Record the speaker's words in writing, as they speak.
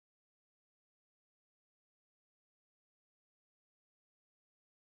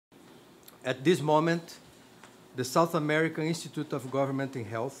At this moment, the South American Institute of Government and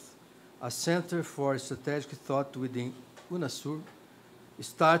Health, a center for strategic thought within UNASUR,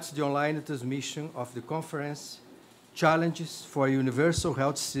 starts the online transmission of the conference Challenges for Universal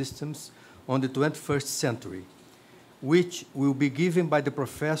Health Systems on the 21st Century, which will be given by the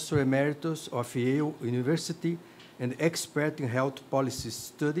Professor Emeritus of Yale University and expert in health policy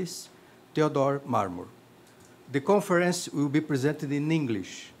studies, Theodore Marmor. The conference will be presented in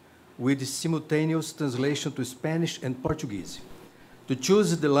English with simultaneous translation to Spanish and Portuguese. To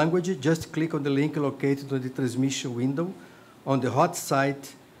choose the language, just click on the link located on the transmission window on the hot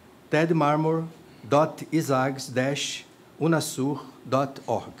site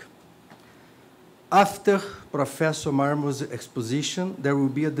tedmarmor.isags-unasur.org. After Professor Marmor's exposition, there will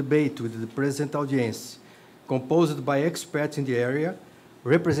be a debate with the present audience, composed by experts in the area,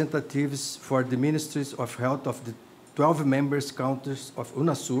 representatives for the Ministries of Health of the 12 members countries of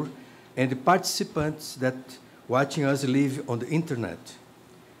UNASUR, and the participants that watching us live on the internet.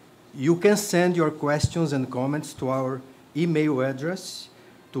 You can send your questions and comments to our email address,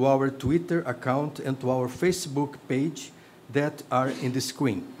 to our Twitter account, and to our Facebook page that are in the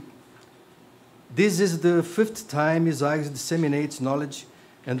screen. This is the 5th time Isags disseminates knowledge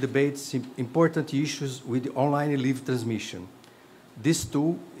and debates important issues with online live transmission. This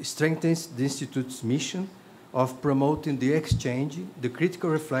tool strengthens the Institute's mission of promoting the exchange, the critical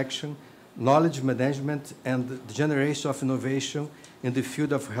reflection, knowledge management, and the generation of innovation in the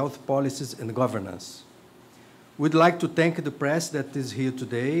field of health policies and governance. We'd like to thank the press that is here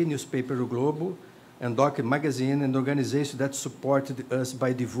today, Newspaper O Globo, and Doc Magazine, and organizations that supported us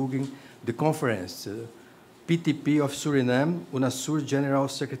by divulging the conference. PTP of Suriname, UNASUR General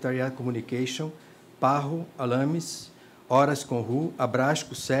Secretariat Communication, PARRO, Alames, Horas com Ru,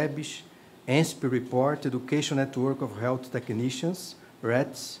 Abrasco, SEBS, ENSP Report, Education Network of Health Technicians,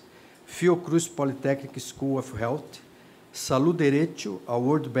 RETS, Fiocruz Polytechnic School of Health, Salud Derecho, a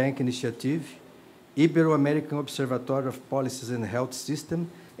World Bank initiative, Ibero-American Observatory of Policies and Health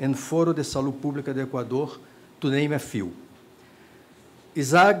System, and Foro de Salud Pública do Equador, to name a few.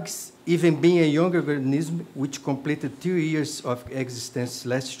 Isags, even being a young organism which completed 2 years of existence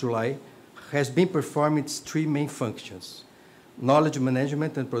last July, has been performing its 3 main functions: knowledge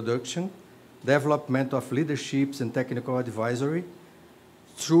management and production, development of leaderships and technical advisory.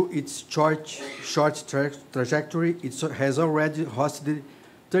 Through its short trajectory, it has already hosted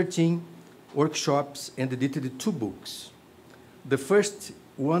 13 workshops and edited 2 books. The first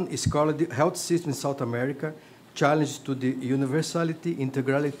one is called the Health System in South America, Challenge to the Universality,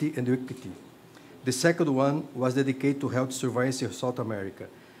 Integrality, and Equity. The second one was dedicated to health surveillance in South America.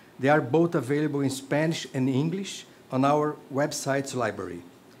 They are both available in Spanish and English on our website's library.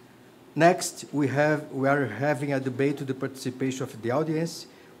 Next, we are having a debate with the participation of the audience,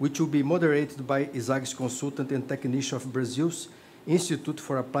 which will be moderated by Isags consultant and technician of Brazil's Institute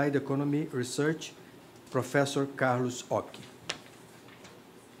for Applied Economy Research, Professor Carlos Occhi.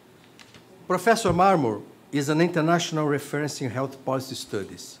 Professor Marmor is an international reference in health policy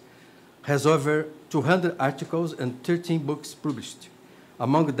studies, has over 200 articles and 13 books published,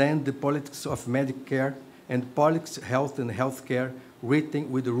 among them The Politics of Medicare and Politics, Health and Healthcare,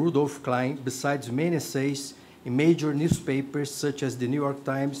 written with Rudolf Klein, besides many essays in major newspapers such as the New York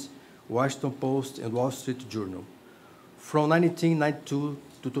Times, Washington Post, and Wall Street Journal. From 1992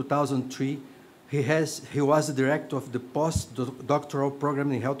 to 2003, he was the director of the postdoctoral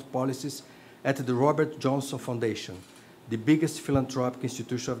program in health policies at the Robert Johnson Foundation, the biggest philanthropic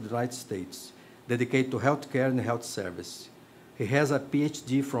institution of the United States, dedicated to healthcare and health service. He has a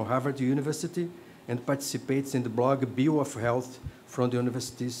PhD from Harvard University and participates in the blog Bill of Health from the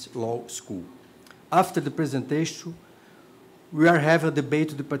university's law school. After the presentation, we are having a debate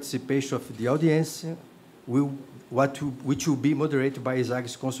with the participation of the audience, which will be moderated by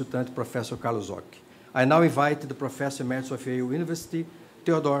Isags consultant, Professor Carlos Occhi. I now invite the Professor Emeritus of Yale University,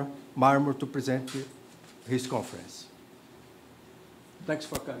 Theodore Marmor, to present his conference. Thanks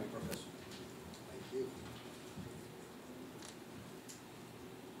for coming, Professor. Thank you.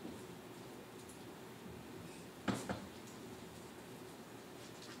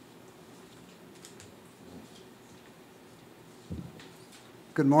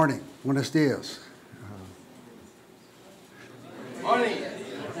 Good morning. Buenos dias. Morning.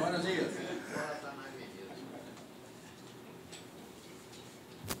 Buenos dias.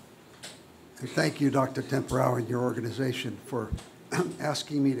 And thank you, Dr. Temporao, and your organization for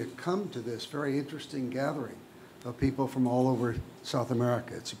asking me to come to this very interesting gathering of people from all over South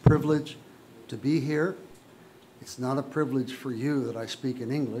America. It's a privilege to be here. It's not a privilege for you that I speak in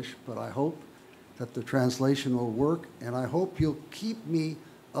English, but I hope that the translation will work, and I hope you'll keep me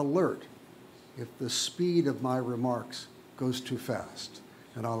alert if the speed of my remarks goes too fast.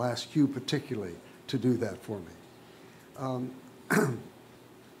 And I'll ask you particularly to do that for me.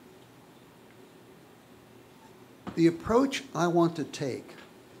 The approach I want to take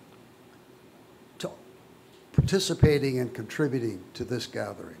to participating and contributing to this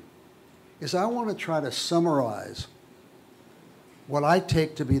gathering is I want to try to summarize what I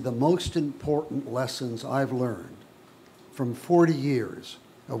take to be the most important lessons I've learned from 40 years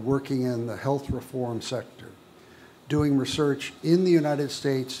of working in the health reform sector, doing research in the United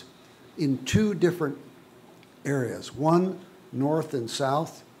States in two different areas, one north and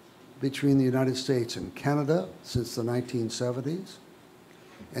south between the United States and Canada since the 1970s,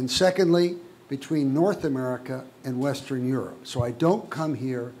 and secondly, between North America and Western Europe. So I don't come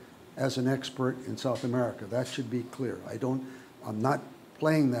here as an expert in South America. That should be clear. I'm not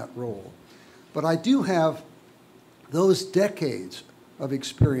playing that role. But I do have those decades of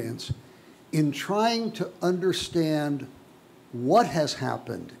experience in trying to understand what has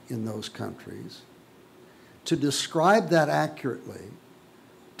happened in those countries, to describe that accurately,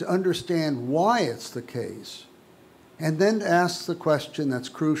 to understand why it's the case, and then to ask the question that's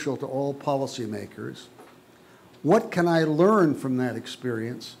crucial to all policymakers: what can I learn from that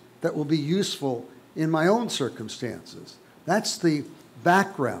experience that will be useful in my own circumstances? That's the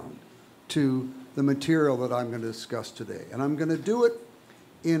background to the material that I'm going to discuss today. And I'm going to do it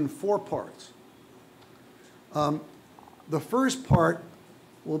in 4 parts. The first part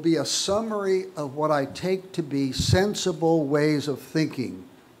will be a summary of what I take to be sensible ways of thinking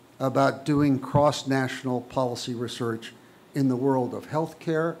about doing cross-national policy research in the world of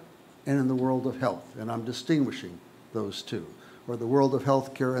healthcare and in the world of health. And I'm distinguishing those two, or the world of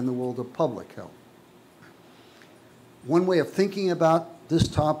healthcare and the world of public health. One way of thinking about this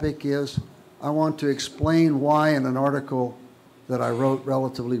topic is I want to explain why, in an article that I wrote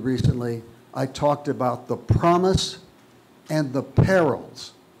relatively recently, I talked about the promise and the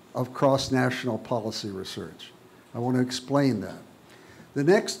perils of cross-national policy research. I want to explain that. The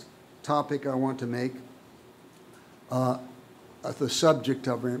next topic I want to make, the subject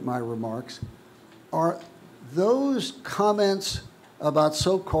of my remarks, are those comments about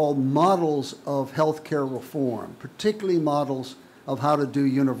so-called models of healthcare reform, particularly models of how to do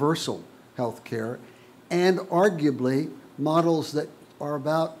universal healthcare, and arguably models that are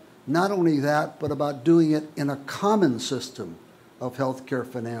about not only that, but about doing it in a common system of healthcare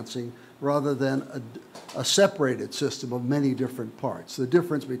financing rather than a separated system of many different parts. The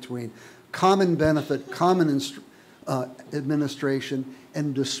difference between common benefit, common administration,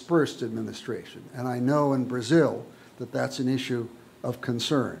 and dispersed administration. And I know in Brazil that that's an issue of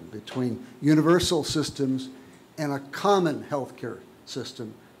concern between universal systems and a common healthcare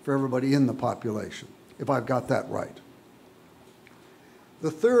system for everybody in the population, if I've got that right. The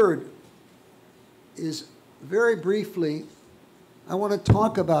third is, very briefly, I want to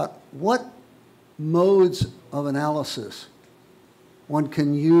talk about what modes of analysis one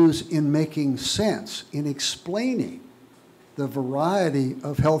can use in making sense, in explaining the variety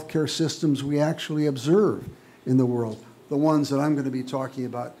of healthcare systems we actually observe in the world. The ones that I'm going to be talking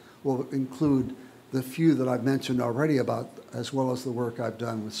about will include the few that I've mentioned already about, as well as the work I've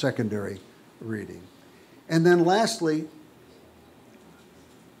done with secondary reading. And then lastly,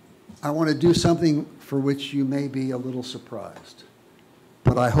 I want to do something for which you may be a little surprised,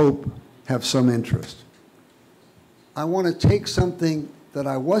 but I hope have some interest. I want to take something that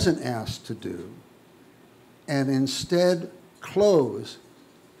I wasn't asked to do and instead close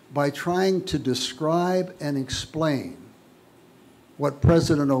by trying to describe and explain what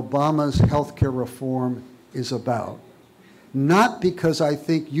President Obama's healthcare reform is about, not because I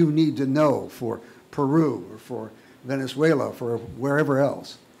think you need to know for Peru or for Venezuela or for wherever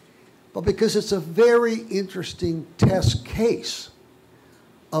else, but because it's a very interesting test case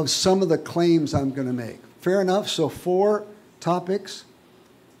of some of the claims I'm going to make. Fair enough, so 4 topics.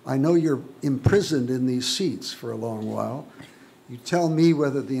 I know you're imprisoned in these seats for a long while. You tell me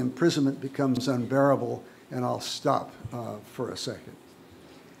whether the imprisonment becomes unbearable, and I'll stop for a second.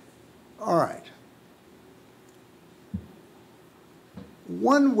 All right.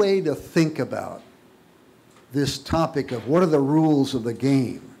 One way to think about this topic of what are the rules of the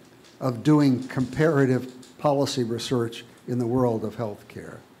game of doing comparative policy research in the world of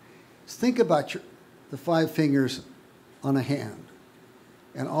healthcare is think about the 5 fingers on a hand.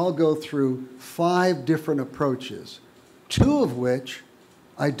 And I'll go through 5 different approaches, 2 of which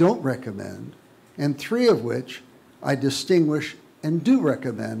I don't recommend, and 3 of which I distinguish and do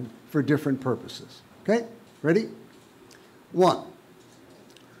recommend for different purposes. Okay? Ready? 1.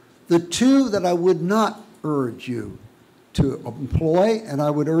 The 2 that I would not urge you to employ, and I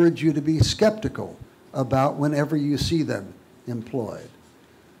would urge you to be skeptical about whenever you see them employed.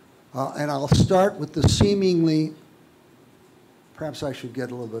 And I'll start with the seemingly, perhaps I should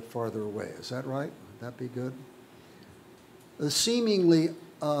get a little bit farther away. Is that right? Would that be good? The seemingly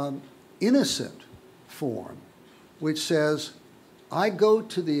innocent form, which says, I go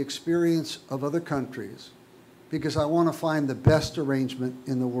to the experience of other countries because I want to find the best arrangement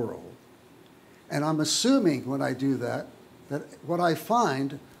in the world. And I'm assuming when I do that, that what I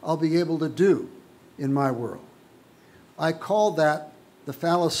find, I'll be able to do in my world. I call that the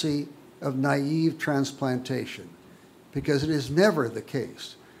fallacy of naive transplantation, because it is never the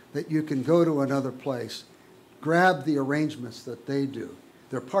case that you can go to another place, grab the arrangements that they do.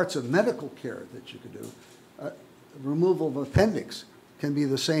 There are parts of medical care that you could do. Removal of appendix can be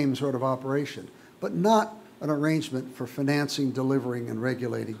the same sort of operation, but not an arrangement for financing, delivering, and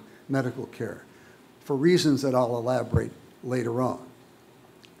regulating medical care, for reasons that I'll elaborate later on.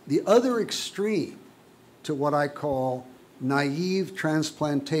 The other extreme to what I call naive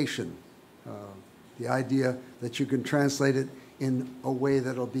transplantation, the idea that you can translate it in a way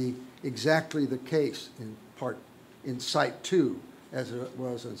that'll be exactly the case in Site 2 as it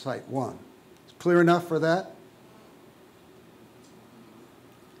was in Site 1. It's clear enough for that?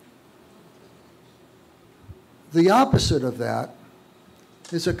 The opposite of that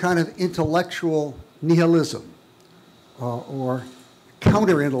is a kind of intellectual nihilism or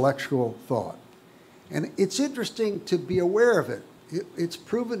counter-intellectual thought. And it's interesting to be aware of it. It's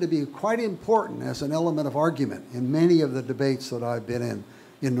proven to be quite important as an element of argument in many of the debates that I've been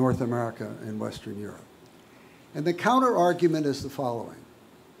in North America and Western Europe. And the counter-argument is the following.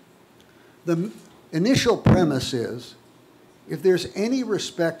 The initial premise is, if there's any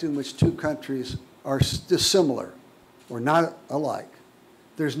respect in which two countries are dissimilar or not alike,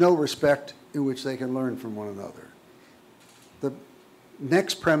 there's no respect in which they can learn from one another. The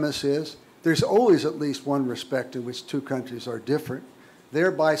next premise is, there's always at least one respect in which two countries are different.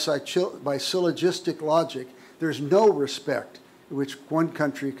 Thereby, by syllogistic logic, there's no respect in which one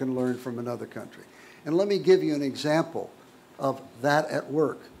country can learn from another country. And let me give you an example of that at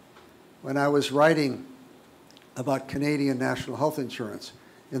work. When I was writing about Canadian national health insurance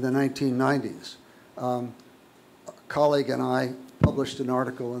in the 1990s, a colleague and I published an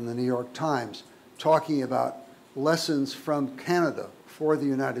article in the New York Times talking about lessons from Canada for the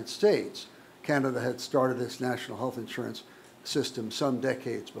United States. Canada had started its national health insurance system some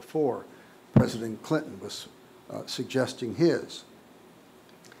decades before President Clinton was suggesting his.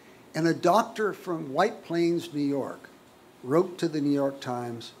 And a doctor from White Plains, New York, wrote to the New York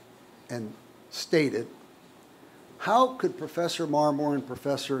Times and stated, how could Professor Marmor and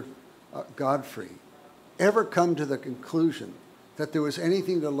Professor Godfrey ever come to the conclusion that there was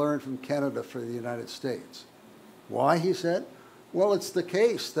anything to learn from Canada for the United States? Why, he said? Well, it's the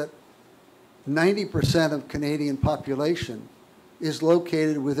case that 90% of Canadian population is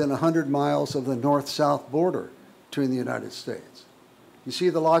located within 100 miles of the north-south border between the United States. You see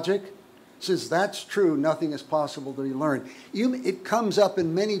the logic? Since that's true, nothing is possible to be learned. It comes up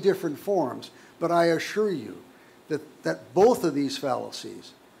in many different forms, but I assure you that both of these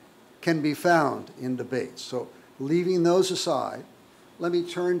fallacies can be found in debates. So leaving those aside, let me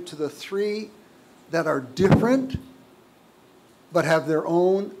turn to the three that are different but have their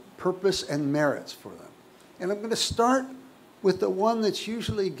own purpose and merits for them. And I'm going to start with the one that's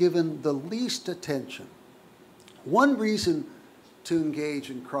usually given the least attention. One reason to engage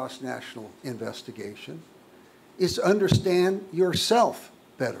in cross-national investigation is to understand yourself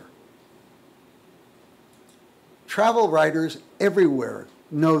better. Travel writers everywhere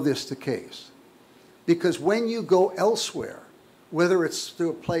know this the case, because when you go elsewhere, whether it's to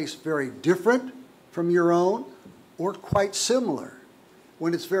a place very different from your own or quite similar,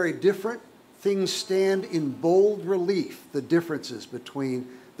 when it's very different, things stand in bold relief, the differences between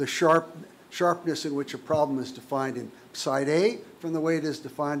the sharpness in which a problem is defined in Site A from the way it is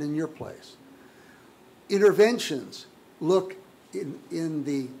defined in your place. Interventions look in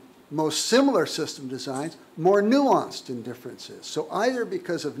the most similar system designs more nuanced in differences. So either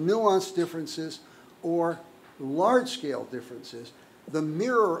because of nuanced differences or large-scale differences, the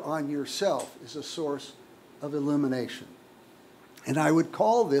mirror on yourself is a source of illumination. And I would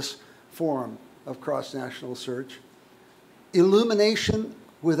call this form of cross-national search illumination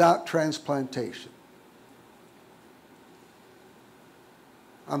without transplantation.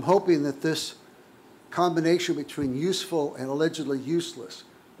 I'm hoping that this combination between useful and allegedly useless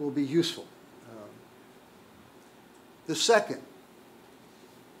will be useful. The second,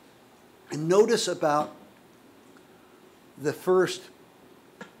 and notice about the first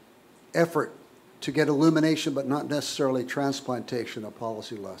effort to get illumination but not necessarily transplantation of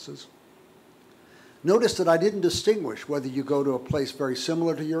policy lessons. Notice that I didn't distinguish whether you go to a place very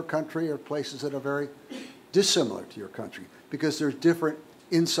similar to your country or places that are very dissimilar to your country, because there's different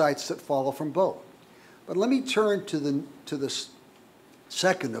insights that follow from both. But let me turn to the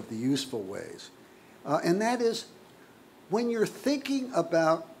second of the useful ways, and that is when you're thinking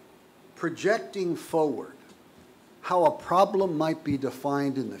about projecting forward how a problem might be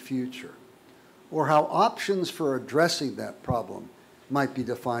defined in the future, or how options for addressing that problem might be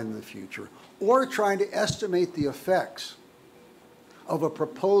defined in the future, or trying to estimate the effects of a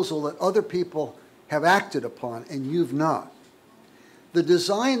proposal that other people have acted upon and you've not. The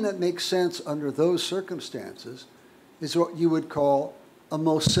design that makes sense under those circumstances is what you would call a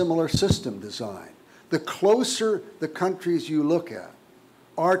most similar system design. The closer the countries you look at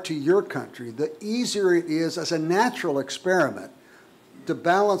are to your country, the easier it is as a natural experiment to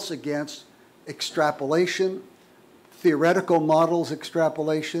balance against extrapolation, theoretical models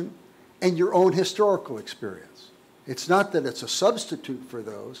extrapolation, and your own historical experience. It's not that it's a substitute for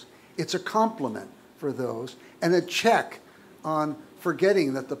those, it's a complement for those, and a check on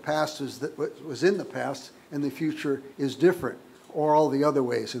forgetting that the past is that what was in the past and the future is different, or all the other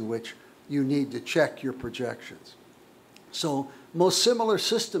ways in which you need to check your projections. So most similar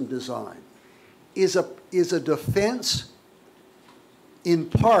system design is a defense in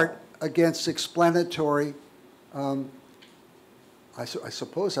part against explanatory, I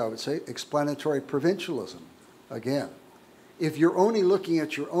suppose I would say explanatory provincialism again. If you're only looking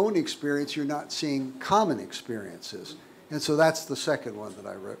at your own experience, you're not seeing common experiences. And so that's the second one that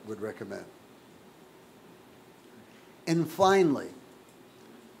I would recommend. And finally,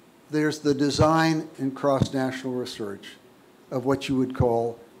 there's the design in cross-national research of what you would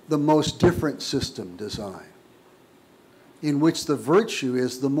call the most different system design, in which the virtue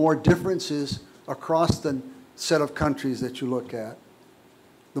is the more differences across the set of countries that you look at,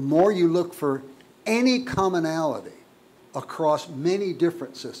 the more you look for any commonality across many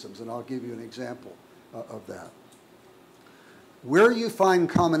different systems, and I'll give you an example of that. Where you find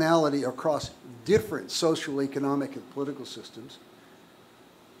commonality across different social, economic, and political systems,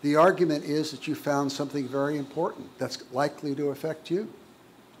 the argument is that you found something very important that's likely to affect you.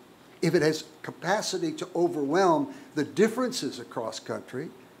 If it has capacity to overwhelm the differences across country,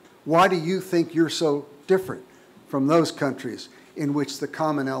 why do you think you're so different from those countries in which the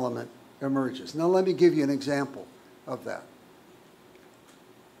common element emerges? Now let me give you an example of that.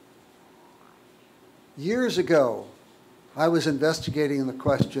 Years ago, I was investigating the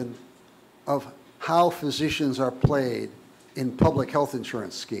question of how physicians are paid in public health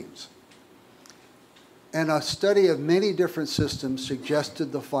insurance schemes. And a study of many different systems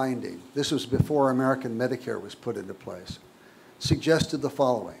suggested the finding, this was before American Medicare was put into place, suggested the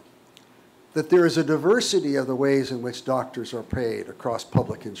following, that there is a diversity of the ways in which doctors are paid across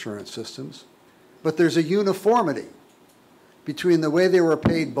public insurance systems, but there's a uniformity between the way they were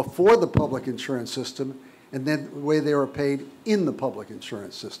paid before the public insurance system and then the way they were paid in the public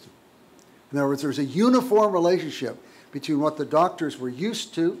insurance system. In other words, there's a uniform relationship between what the doctors were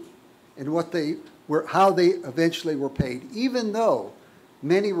used to and how they eventually were paid, even though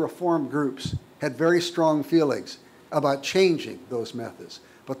many reform groups had very strong feelings about changing those methods.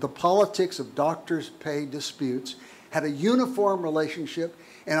 But the politics of doctors' pay disputes had a uniform relationship,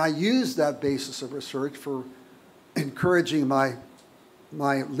 and I used that basis of research for encouraging my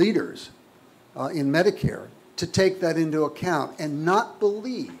leaders in Medicare to take that into account and not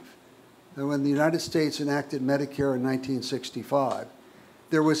believe that when the United States enacted Medicare in 1965,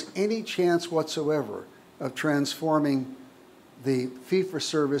 there was any chance whatsoever of transforming the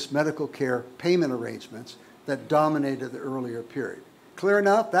fee-for-service medical care payment arrangements that dominated the earlier period. Clear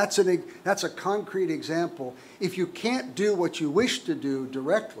enough? That's a concrete example. If you can't do what you wish to do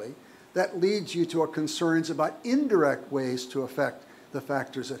directly, that leads you to concerns about indirect ways to affect the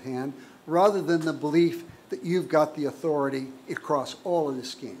factors at hand, rather than the belief that you've got the authority across all of the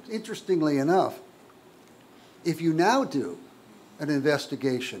schemes. Interestingly enough, if you now do an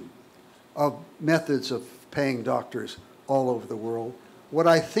investigation of methods of paying doctors all over the world, what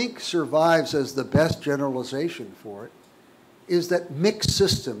I think survives as the best generalization for it is that mixed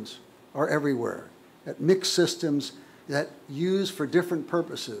systems are everywhere. That mixed systems that use for different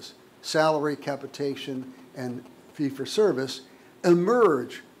purposes, salary, capitation, and fee-for-service,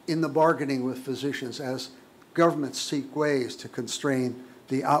 emerge in the bargaining with physicians as governments seek ways to constrain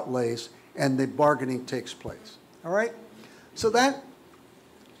the outlays and the bargaining takes place. All right? So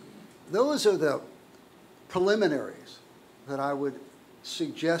those are the preliminaries that I would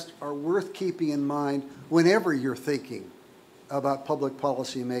suggest are worth keeping in mind whenever you're thinking about public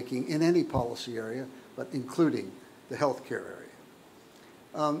policy making in any policy area, but including the healthcare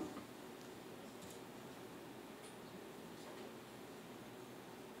area.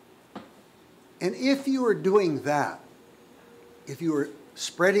 And if you are doing that, if you are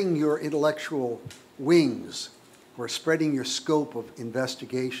spreading your intellectual wings or spreading your scope of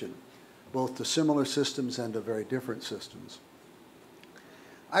investigation, both to similar systems and to very different systems,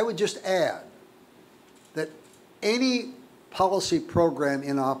 I would just add that any policy program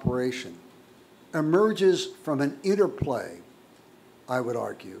in operation emerges from an interplay, I would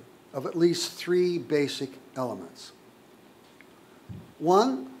argue, of at least three basic elements.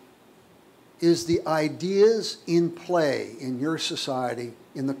 One is the ideas in play in your society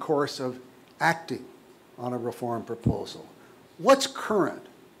in the course of acting on a reform proposal. What's current?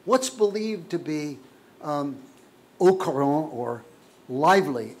 What's believed to be au courant or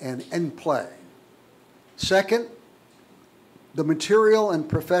lively and in play? Second, the material and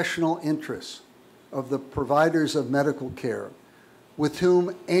professional interests of the providers of medical care with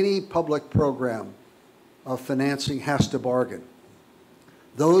whom any public program of financing has to bargain.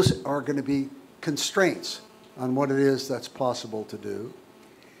 Those are going to be constraints on what it is that's possible to do.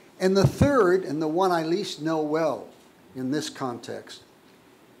 And the third, and the one I least know well in this context,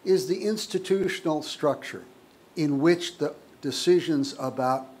 is the institutional structure in which the decisions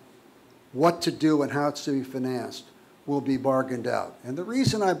about what to do and how it's to be financed will be bargained out. And the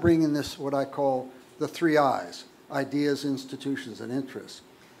reason I bring in this, what I call the three I's, ideas, institutions, and interests,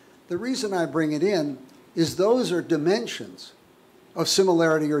 the reason I bring it in is those are dimensions of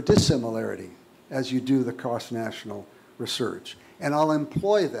similarity or dissimilarity as you do the cross-national research. And I'll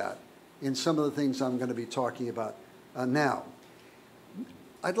employ that in some of the things I'm going to be talking about now.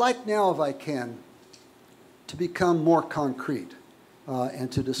 I'd like now, if I can, to become more concrete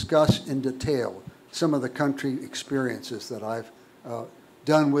and to discuss in detail some of the country experiences that I've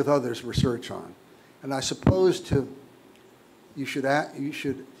done with others research on. And I suppose you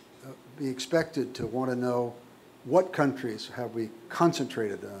should be expected to want to know what countries have we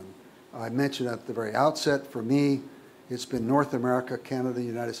concentrated on. I mentioned at the very outset, for me, it's been North America, Canada,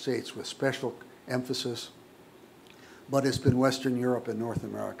 United States with special emphasis, but it's been Western Europe and North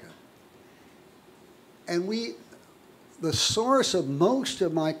America. And the source of most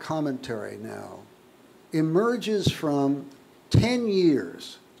of my commentary now emerges from 10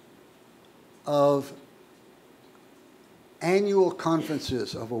 years of annual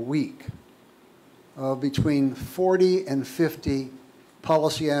conferences of a week of between 40 and 50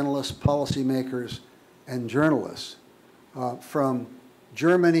 policy analysts, policymakers, and journalists from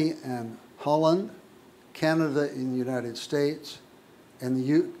Germany and Holland, Canada and the United States,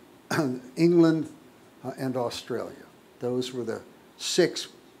 and England and Australia. Those were the 6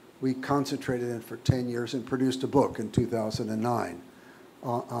 we concentrated in for 10 years and produced a book in 2009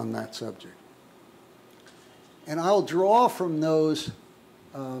 on that subject. And I'll draw from those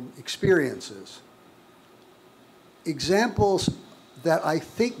experiences examples that I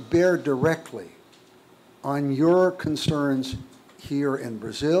think bear directly on your concerns here in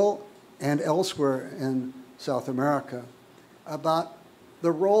Brazil and elsewhere in South America about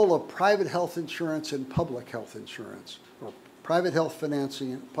the role of private health insurance and public health insurance, or private health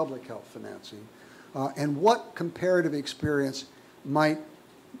financing and public health financing, and what comparative experience might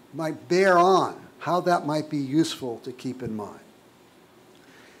bear on, how that might be useful to keep in mind.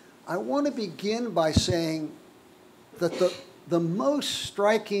 I want to begin by saying that the most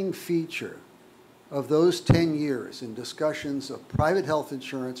striking feature of those 10 years in discussions of private health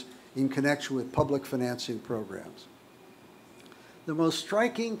insurance in connection with public financing programs, the most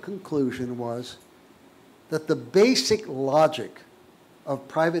striking conclusion was that the basic logic of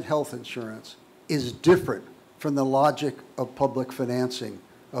private health insurance is different from the logic of public financing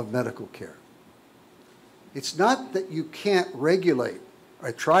of medical care. It's not that you can't regulate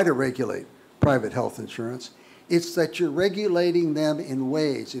or try to regulate private health insurance. It's that you're regulating them in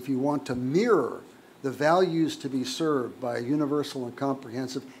ways, if you want to mirror the values to be served by a universal and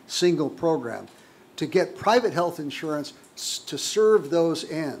comprehensive single program, to get private health insurance to serve those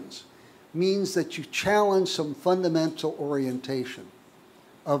ends means that you challenge some fundamental orientation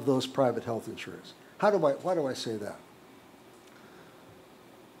of those private health insurers. Why do I say that?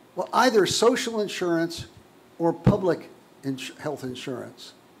 Well, either social insurance or public health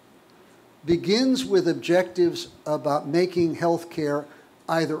insurance begins with objectives about making health care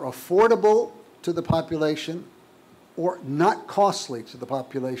either affordable to the population or not costly to the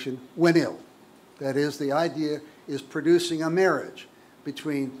population when ill. That is, the idea is producing a marriage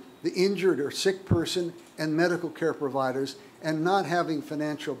between the injured or sick person and medical care providers and not having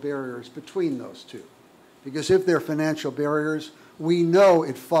financial barriers between those two. Because if there are financial barriers, we know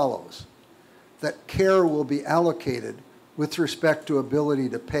it follows that care will be allocated with respect to ability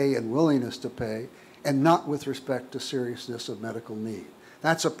to pay and willingness to pay, and not with respect to seriousness of medical need.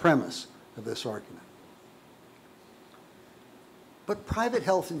 That's a premise of this argument. But private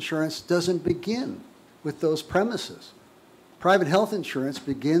health insurance doesn't begin with those premises. Private health insurance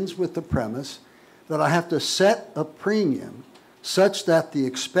begins with the premise that I have to set a premium such that the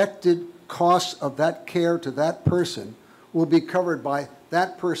expected costs of that care to that person will be covered by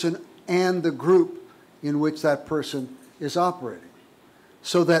that person and the group in which that person is operating.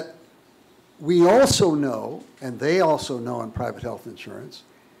 So that we also know, and they also know in private health insurance,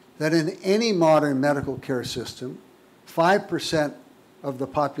 that in any modern medical care system, 5% of the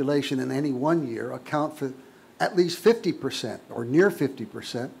population in any one year account for at least 50% or near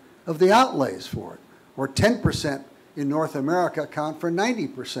 50% of the outlays for it, or 10% in North America account for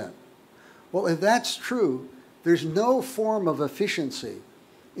 90%. Well, if that's true, there's no form of efficiency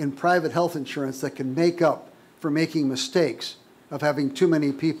in private health insurance that can make up for making mistakes of having too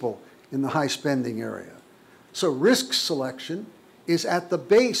many people in the high spending area. So risk selection is at the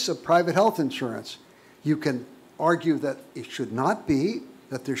base of private health insurance. You can argue that it should not be,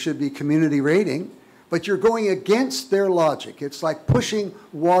 that there should be community rating, but you're going against their logic. It's like pushing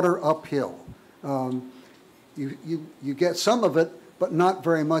water uphill. You get some of it, but not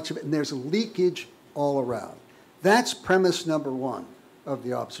very much of it, and there's leakage all around. That's premise number one of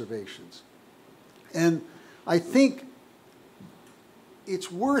the observations. And I think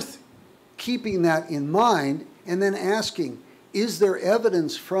it's worth keeping that in mind and then asking, is there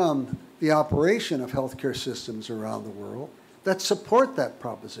evidence from the operation of healthcare systems around the world that support that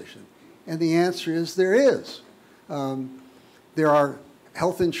proposition? And the answer is there is. There are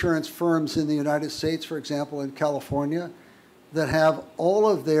health insurance firms in the United States, for example, in California, that have all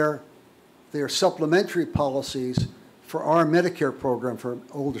of their supplementary policies for our Medicare program for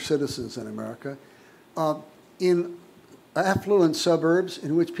older citizens in America in affluent suburbs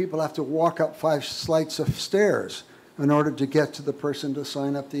in which people have to walk up 5 flights of stairs in order to get to the person to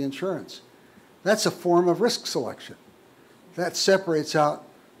sign up the insurance. That's a form of risk selection. That separates out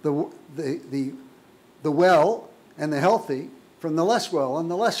the well and the healthy from the less well and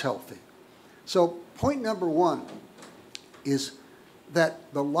the less healthy. So point number one is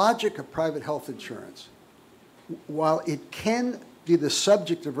that the logic of private health insurance, while it can be the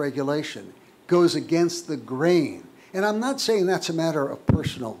subject of regulation, goes against the grain. And I'm not saying that's a matter of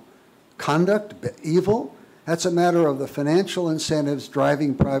personal conduct, evil. That's a matter of the financial incentives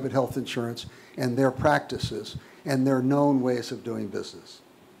driving private health insurance and their practices and their known ways of doing business.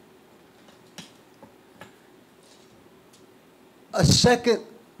 A second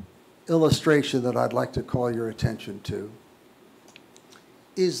illustration that I'd like to call your attention to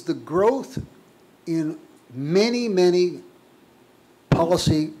is the growth in many, many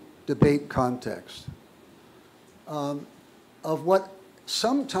policy debate contexts of what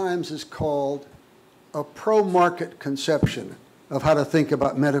sometimes is called a pro-market conception of how to think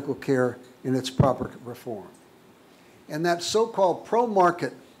about medical care in its proper reform. And that so-called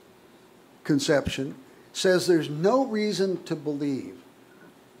pro-market conception says there's no reason to believe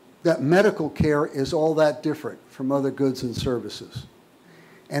that medical care is all that different from other goods and services.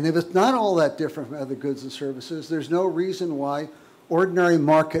 And if it's not all that different from other goods and services, there's no reason why ordinary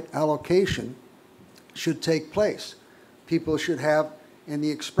market allocation should take place. People should have, and the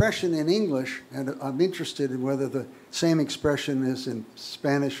expression in English, and I'm interested in whether the same expression is in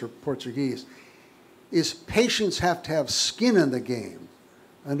Spanish or Portuguese, is patients have to have skin in the game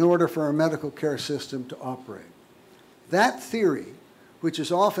in order for a medical care system to operate. That theory, which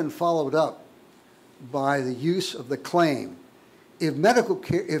is often followed up by the use of the claim, if medical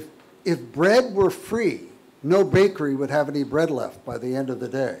care, if bread were free, no bakery would have any bread left by the end of the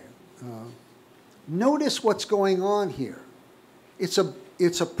day. Notice what's going on here. It's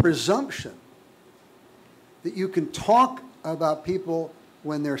a presumption that you can talk about people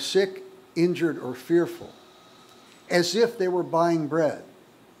when they're sick, injured, or fearful as if they were buying bread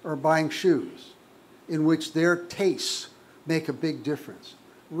or buying shoes, in which their tastes make a big difference,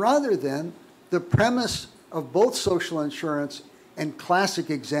 rather than the premise of both social insurance and classic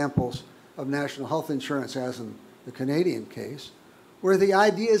examples of national health insurance, as in the Canadian case, where the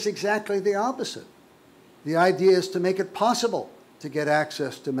idea is exactly the opposite. The idea is to make it possible to get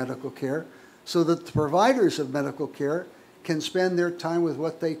access to medical care so that the providers of medical care can spend their time with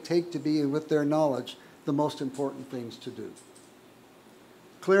what they take to be, and with their knowledge, the most important things to do.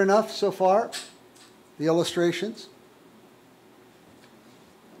 Clear enough so far? The illustrations?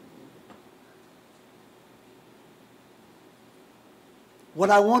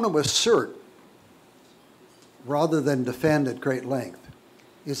 What I want to assert rather than defend at great length,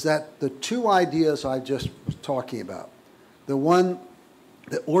 is that the two ideas I just was talking about, the one,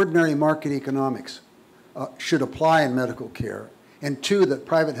 that ordinary market economics should apply in medical care, and two, that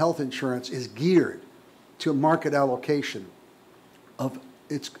private health insurance is geared to a market allocation of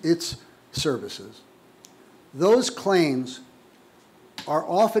its services. Those claims are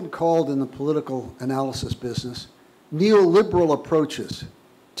often called in the political analysis business neoliberal approaches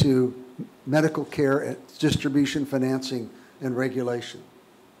to medical care, distribution, financing, and regulation.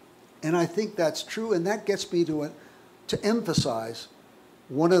 And I think that's true, and that gets me to emphasize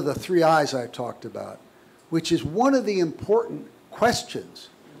one of the three I's I talked about, which is one of the important questions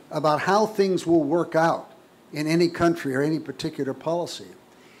about how things will work out in any country or any particular policy,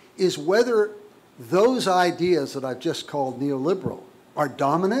 is whether those ideas that I've just called neoliberal are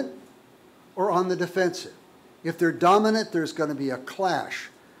dominant or on the defensive. If they're dominant, there's going to be a clash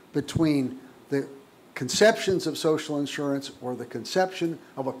between the conceptions of social insurance or the conception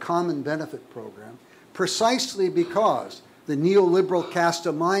of a common benefit program, precisely because the neoliberal cast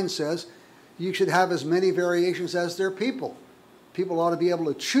of mind says you should have as many variations as there are people. People ought to be able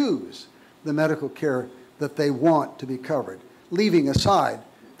to choose the medical care that they want to be covered, leaving aside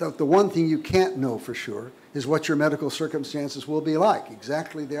that the one thing you can't know for sure is what your medical circumstances will be like,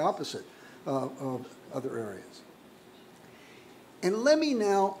 exactly the opposite of other areas. And let me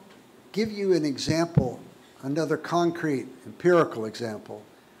now give you an example, another concrete, empirical example,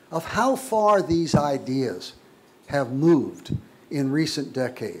 of how far these ideas have moved in recent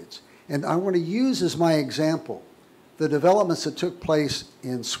decades. And I want to use as my example the developments that took place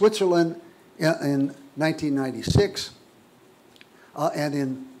in Switzerland in 1996 and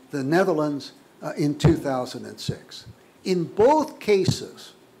in the Netherlands in 2006. In both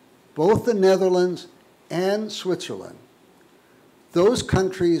cases, both the Netherlands and Switzerland, those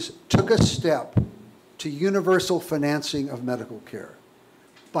countries took a step to universal financing of medical care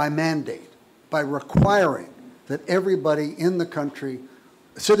by mandate, by requiring that everybody in the country,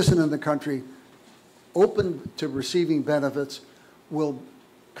 a citizen in the country, open to receiving benefits, will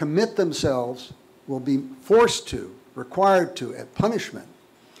commit themselves, will be forced to, required to, at punishment,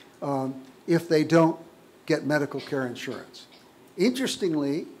 if they don't get medical care insurance.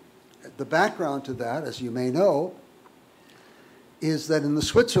 Interestingly, the background to that, as you may know, is that in the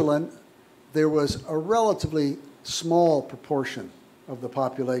Switzerland, there was a relatively small proportion of the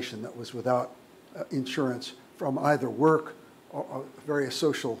population that was without insurance from either work or various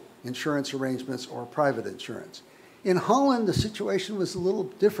social insurance arrangements or private insurance. In Holland, the situation was a little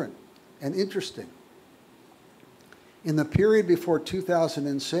different and interesting. In the period before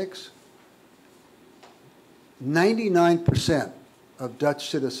 2006, 99% of Dutch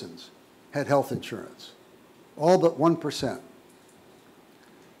citizens had health insurance, all but 1%.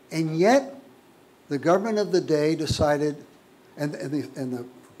 And yet, the government of the day decided, and the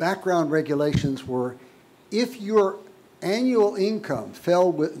background regulations were, if your annual income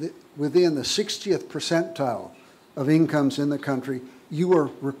fell within the 60th percentile of incomes in the country, you were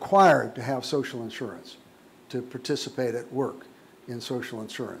required to have social insurance, to participate at work in social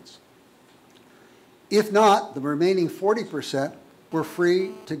insurance. If not, the remaining 40% were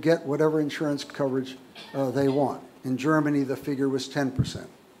free to get whatever insurance coverage they want. In Germany, the figure was 10%.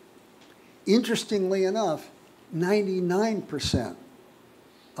 Interestingly enough, 99%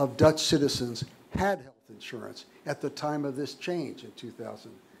 of Dutch citizens had health insurance at the time of this change in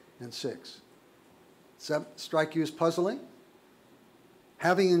 2006. Does that strike you as puzzling?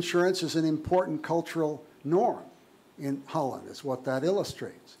 Having insurance is an important cultural norm in Holland, is what that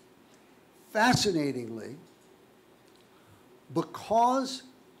illustrates. Fascinatingly, because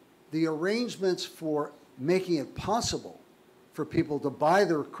the arrangements for making it possible for people to buy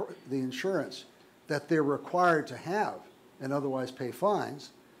the insurance that they're required to have and otherwise pay fines,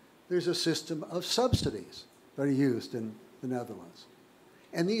 there's a system of subsidies that are used in the Netherlands.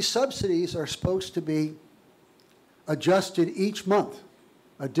 And these subsidies are supposed to be adjusted each month,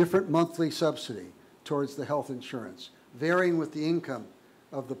 a different monthly subsidy towards the health insurance, varying with the income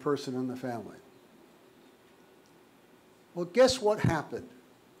of the person in the family. Well, guess what happened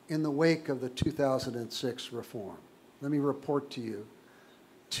in the wake of the 2006 reform? Let me report to you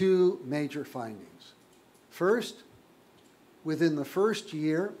two major findings. First, within the first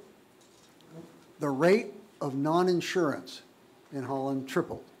year, the rate of non-insurance in Holland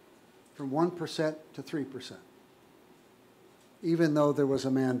tripled from 1% to 3%, even though there was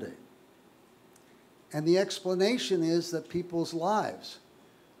a mandate. And the explanation is that people's lives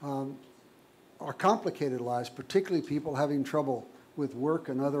are complicated lives, particularly people having trouble with work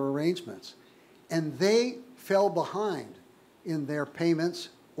and other arrangements. And they fell behind in their payments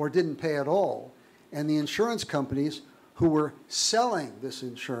or didn't pay at all. And the insurance companies who were selling this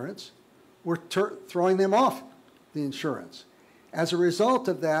insurance were throwing them off the insurance. As a result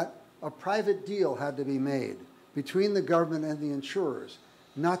of that, a private deal had to be made between the government and the insurers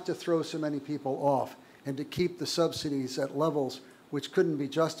not to throw so many people off and to keep the subsidies at levels which couldn't be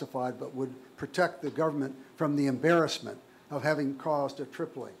justified but would protect the government from the embarrassment of having caused a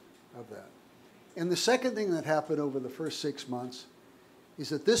tripling of that. And the second thing that happened over the first 6 months is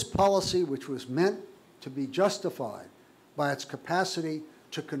that this policy, which was meant to be justified by its capacity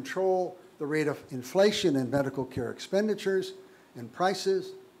to control the rate of inflation in medical care expenditures and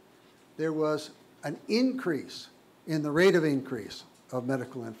prices, there was an increase in the rate of increase of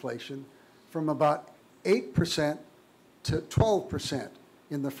medical inflation from about 8% to 12%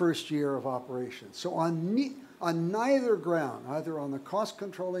 in the first year of operation. So on neither ground, either on the cost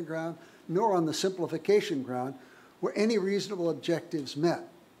controlling ground nor on the simplification ground, were any reasonable objectives met.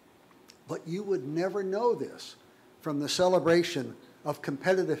 But you would never know this from the celebration of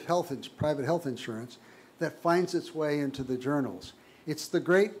competitive private health insurance that finds its way into the journals. It's the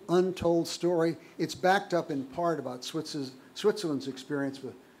great untold story. It's backed up in part about Switzerland's experience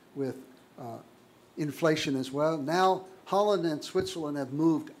with inflation as well. Now, Holland and Switzerland have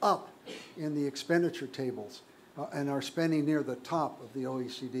moved up in the expenditure tables and are spending near the top of the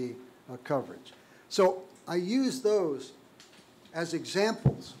OECD coverage. So I use those as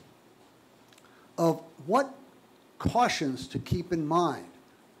examples of what cautions to keep in mind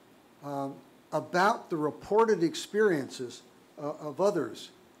about the reported experiences of others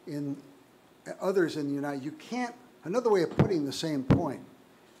in the United. You can't. Another way of putting the same point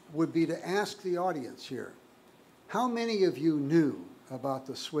would be to ask the audience here, how many of you knew about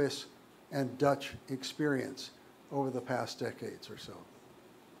the Swiss and Dutch experience over the past decades or so?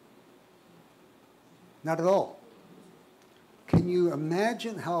 Not at all. Can you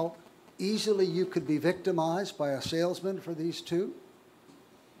imagine how easily you could be victimized by a salesman for these two?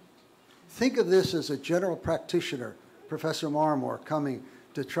 Think of this as a general practitioner, Professor Marmor, coming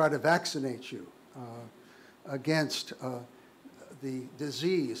to try to vaccinate you against the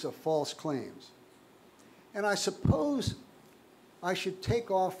disease of false claims. And I suppose I should take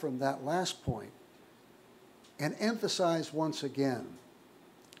off from that last point and emphasize once again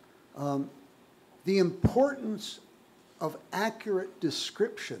the importance of accurate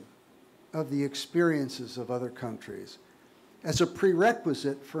description of the experiences of other countries as a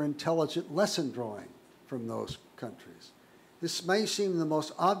prerequisite for intelligent lesson drawing from those countries. This may seem the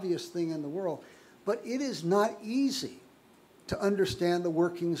most obvious thing in the world, but it is not easy to understand the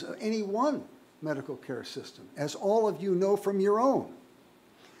workings of any one medical care system, as all of you know from your own.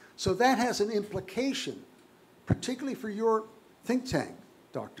 So that has an implication, particularly for your think tank,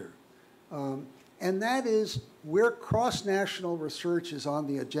 Doctor. And that is where cross-national research is on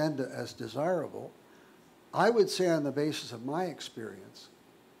the agenda as desirable. I would say on the basis of my experience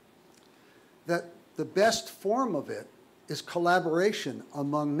that the best form of it is collaboration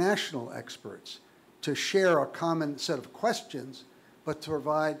among national experts to share a common set of questions, but to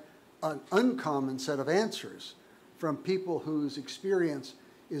provide an uncommon set of answers from people whose experience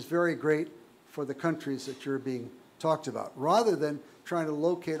is very great for the countries that you're being talked about, rather than trying to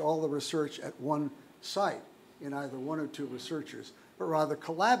locate all the research at one site in either one or two researchers, but rather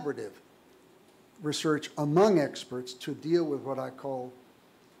collaborative research among experts to deal with what I call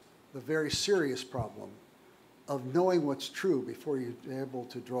the very serious problem of knowing what's true before you're able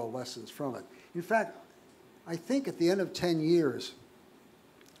to draw lessons from it. In fact, I think at the end of 10 years,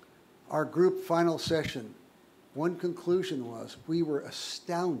 our group final session, one conclusion was we were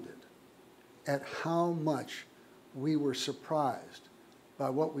astounded at how much we were surprised by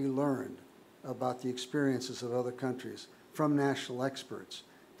what we learned about the experiences of other countries from national experts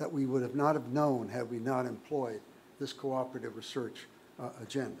that we would have not have known had we not employed this cooperative research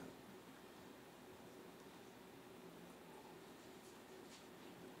agenda.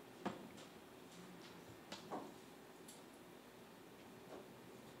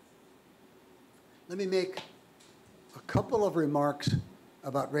 Let me make a couple of remarks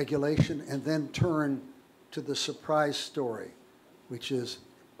about regulation and then turn to the surprise story, which is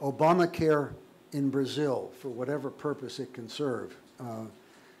Obamacare in Brazil, for whatever purpose it can serve,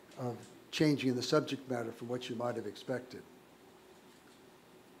 of changing the subject matter from what you might have expected.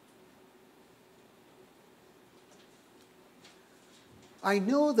 I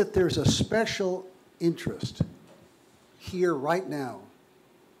know that there's a special interest here right now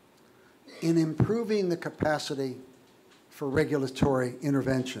in improving the capacity for regulatory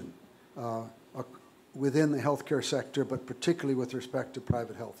intervention within the healthcare sector, but particularly with respect to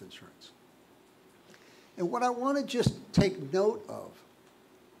private health insurance. And what I want to just take note of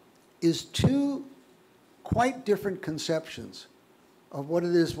is two quite different conceptions of what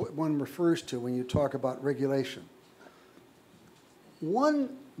it is one refers to when you talk about regulation.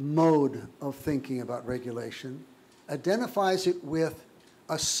 One mode of thinking about regulation identifies it with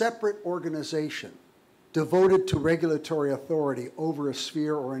a separate organization devoted to regulatory authority over a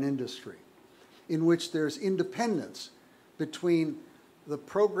sphere or an industry, in which there's independence between the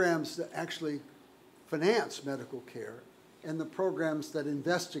programs that actually finance medical care and the programs that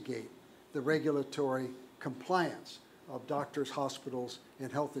investigate the regulatory compliance of doctors, hospitals,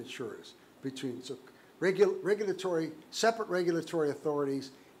 and health insurers. So separate regulatory authorities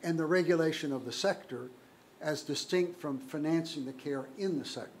and the regulation of the sector as distinct from financing the care in the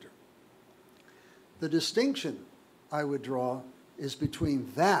sector. The distinction I would draw is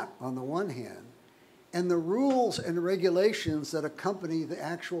between that, on the one hand, and the rules and regulations that accompany the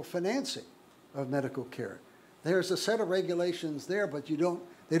actual financing of medical care. There's a set of regulations there, but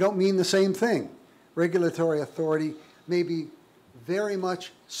they don't mean the same thing. Regulatory authority may be very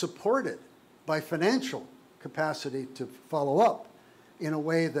much supported by financial capacity to follow up in a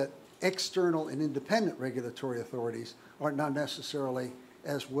way that external and independent regulatory authorities are not necessarily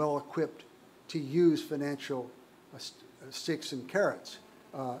as well equipped to use financial sticks and carrots.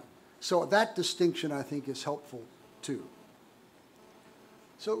 So that distinction, I think, is helpful too.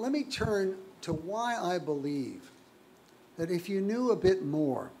 So let me turn to why I believe that if you knew a bit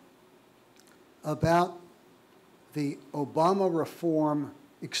more about the Obama reform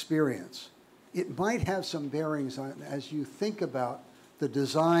experience, it might have some bearings on as you think about the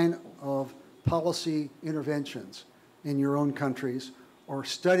design of policy interventions in your own countries or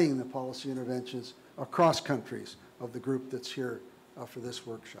studying the policy interventions across countries of the group that's here for this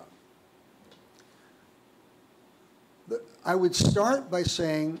workshop. I would start by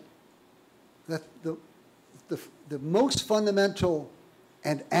saying that the most fundamental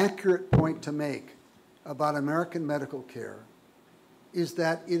and accurate point to make about American medical care is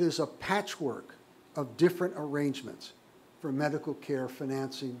that it is a patchwork of different arrangements for medical care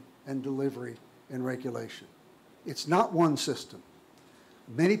financing and delivery and regulation. It's not one system.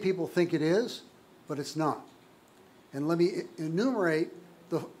 Many people think it is, but it's not. And let me enumerate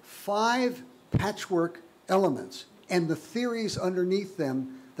the 5 patchwork elements and the theories underneath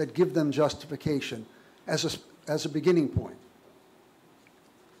them that give them justification as a beginning point.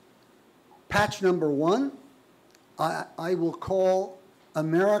 Patch number 1, I will call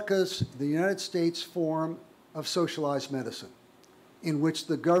the United States form of socialized medicine, in which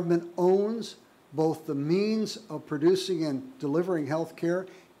the government owns both the means of producing and delivering health care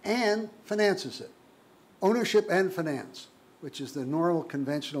and finances it. Ownership and finance, which is the normal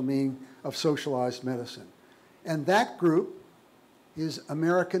conventional meaning of socialized medicine. And that group is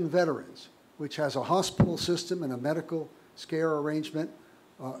American Veterans, which has a hospital system and a medical care arrangement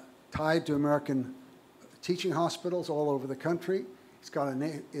tied to American teaching hospitals all over the country. It's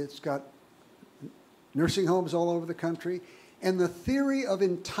got nursing homes all over the country. And the theory of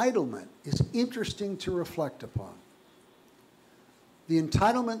entitlement is interesting to reflect upon. The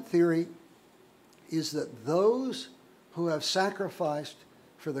entitlement theory is that those who have sacrificed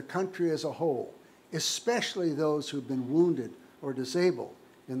for the country as a whole, especially those who've been wounded or disabled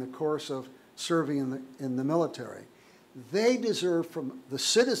in the course of serving in the military, they deserve from the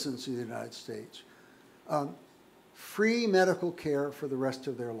citizens of the United States free medical care for the rest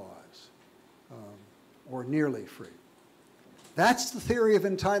of their lives, or nearly free. That's the theory of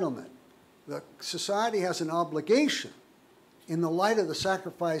entitlement. The society has an obligation, in the light of the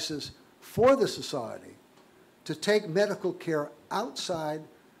sacrifices for the society, to take medical care outside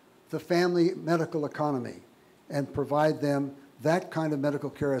the family medical economy and provide them that kind of medical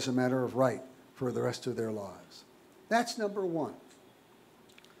care as a matter of right for the rest of their lives. That's number 1.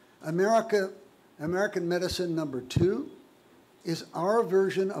 American medicine number 2 is our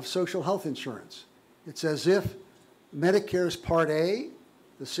version of social health insurance. It's as if Medicare's Part A,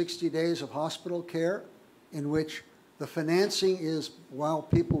 the 60 days of hospital care, in which the financing is, while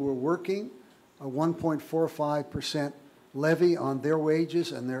people were working, a 1.45% levy on their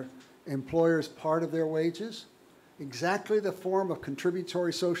wages and their employer's part of their wages, exactly the form of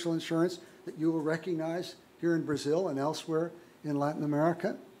contributory social insurance that you will recognize here in Brazil and elsewhere in Latin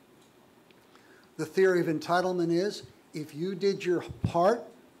America. The theory of entitlement is, if you did your part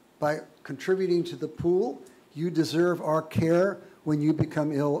by contributing to the pool, you deserve our care when you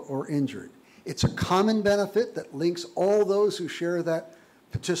become ill or injured. It's a common benefit that links all those who share that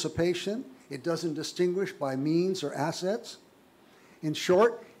participation. It doesn't distinguish by means or assets. In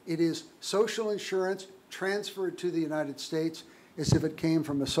short, it is social insurance transferred to the United States as if it came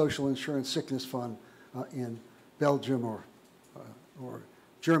from a social insurance sickness fund in Belgium or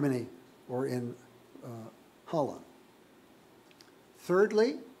Germany or in Holland.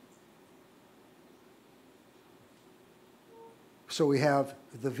 Thirdly, so we have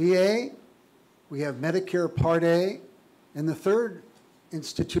the VA, we have Medicare Part A, and the third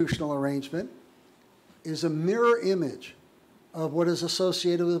institutional arrangement is a mirror image of what is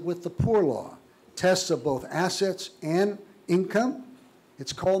associated with the Poor Law. Tests of both assets and income.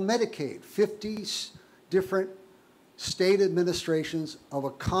 It's called Medicaid. 50 different state administrations of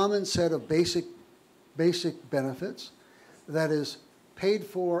a common set of basic benefits that is paid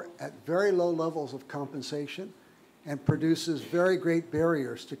for at very low levels of compensation and produces very great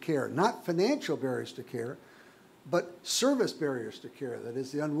barriers to care. Not financial barriers to care, but service barriers to care. That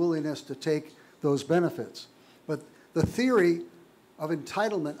is the unwillingness to take those benefits. But the theory of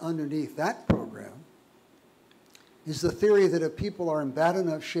entitlement underneath that program is the theory that if people are in bad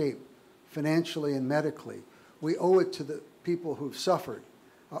enough shape financially and medically, we owe it to the people who've suffered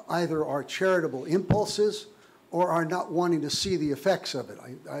either our charitable impulses or our not wanting to see the effects of it,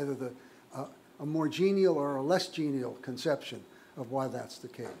 either a more genial or a less genial conception of why that's the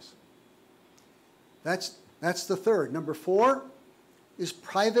case. That's the third. Number 4 is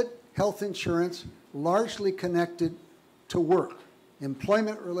private health insurance largely connected to work.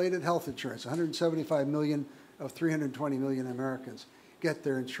 Employment-related health insurance. 175 million of 320 million Americans get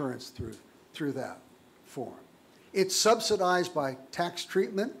their insurance through that form. It's subsidized by tax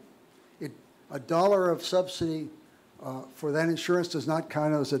treatment. $1 of subsidy for that insurance does not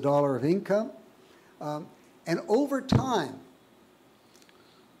count as $1 of income. And over time,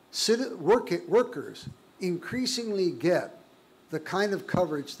 workers increasingly get the kind of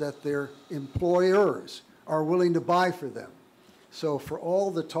coverage that their employers are willing to buy for them. So for all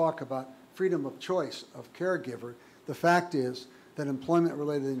the talk about freedom of choice of caregiver, the fact is that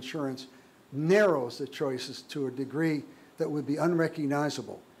employment-related insurance narrows the choices to a degree that would be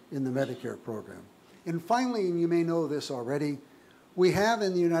unrecognizable in the Medicare program. And finally, and you may know this already, we have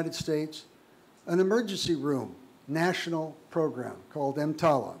in the United States an emergency room national program called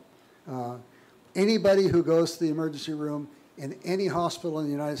EMTALA. Anybody who goes to the emergency room in any hospital in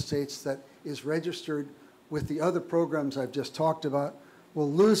the United States that is registered with the other programs I've just talked about will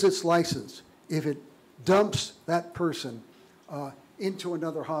lose its license if it dumps that person into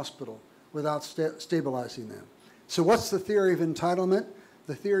another hospital without stabilizing them. So what's the theory of entitlement?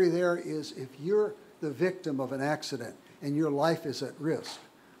 The theory there is if you're the victim of an accident and your life is at risk,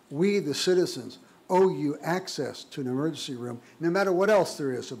 we, the citizens, owe you access to an emergency room, no matter what else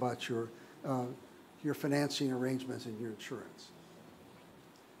there is about your financing arrangements and your insurance.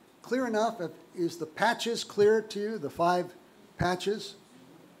 Clear enough? Is the patches clear to you, the 5 patches?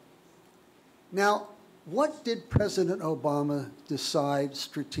 Now, what did President Obama decide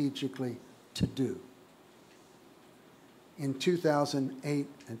strategically to do in 2008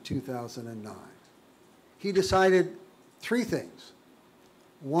 and 2009? He decided 3 things.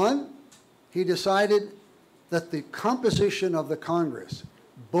 One, he decided that the composition of the Congress,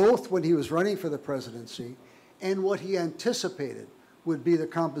 both when he was running for the presidency and what he anticipated would be the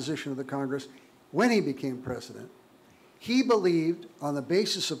composition of the Congress when he became president, he believed, on the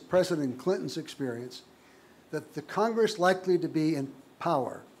basis of President Clinton's experience, that the Congress likely to be in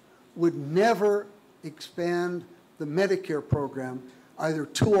power would never expand the Medicare program either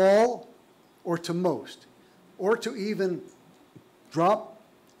to all or to most, or to even drop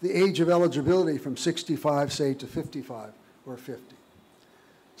the age of eligibility from 65, say, to 55 or 50.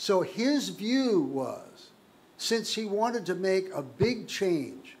 So his view was, since he wanted to make a big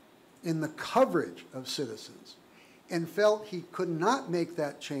change in the coverage of citizens and felt he could not make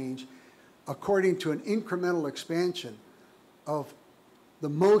that change according to an incremental expansion of the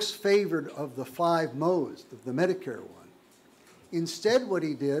most favored of the 5 modes of the Medicare one, instead what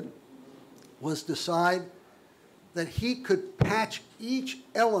he did was decide that he could patch each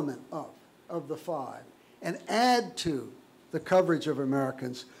element of the 5 and add to the coverage of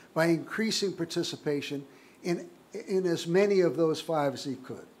Americans by increasing participation in as many of those 5 as he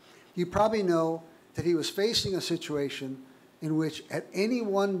could. You probably know that he was facing a situation in which at any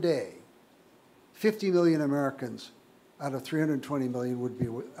one day, 50 million Americans out of 320 million would be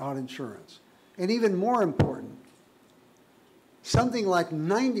without insurance. And even more important, something like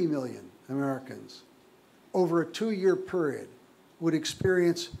 90 million Americans over a 2-year period would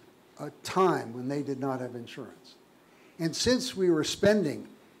experience a time when they did not have insurance. And since we were spending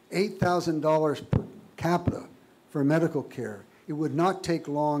 $8,000 per capita for medical care, it would not take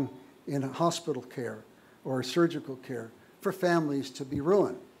long in hospital care or surgical care for families to be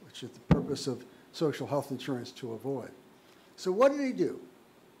ruined, which is the purpose of social health insurance to avoid. So what did he do?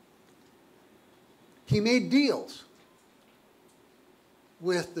 He made deals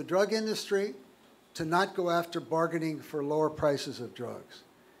with the drug industry, to not go after bargaining for lower prices of drugs.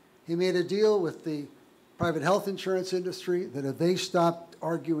 He made a deal with the private health insurance industry that if they stopped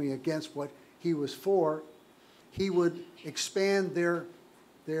arguing against what he was for, he would expand their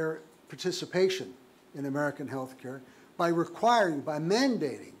participation in American health care by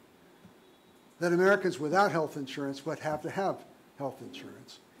mandating that Americans without health insurance would have to have health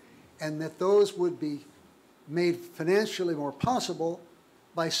insurance, and that those would be made financially more possible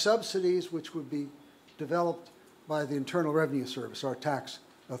by subsidies which would be developed by the Internal Revenue Service, our tax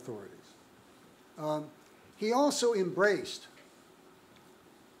authorities. He also embraced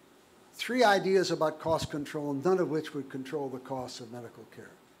three ideas about cost control, none of which would control the costs of medical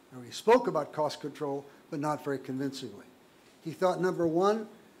care. Now, he spoke about cost control, but not very convincingly. He thought, number one,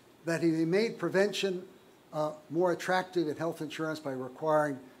 that he made prevention more attractive in health insurance by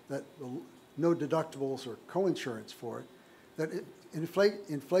requiring that no deductibles or co-insurance for it, that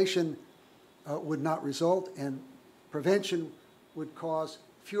inflation would not result, and prevention would cause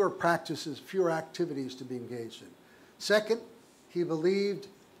fewer practices, fewer activities to be engaged in. Second, he believed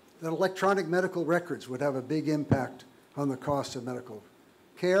that electronic medical records would have a big impact on the cost of medical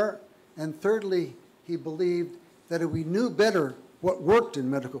care. And thirdly, he believed that if we knew better what worked in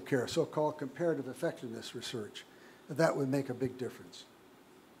medical care, so-called comparative effectiveness research, that would make a big difference.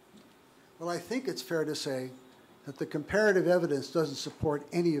 Well, I think it's fair to say that the comparative evidence doesn't support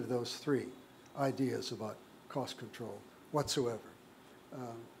any of those three ideas about cost control whatsoever.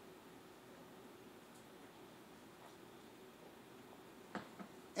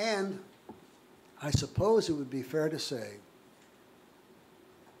 And I suppose it would be fair to say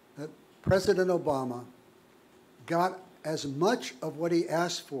that President Obama got as much of what he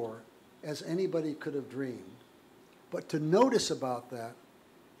asked for as anybody could have dreamed. But to notice about that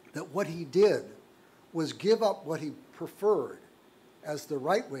what he did was give up what he preferred as the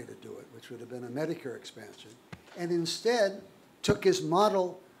right way to do it, which would have been a Medicare expansion, and instead took his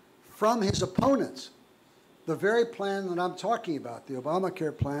model from his opponents. The very plan that I'm talking about, the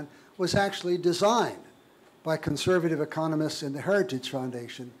Obamacare plan, was actually designed by conservative economists in the Heritage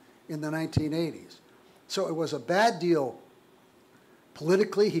Foundation in the 1980s. So it was a bad deal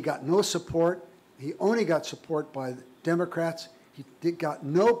politically. He got no support. He only got support by the Democrats. He got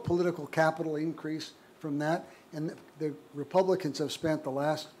no political capital increase from that. And the Republicans have spent the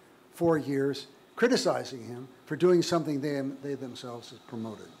last 4 years criticizing him for doing something they themselves have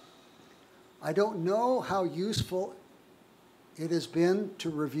promoted. I don't know how useful it has been to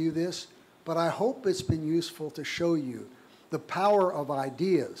review this, but I hope it's been useful to show you the power of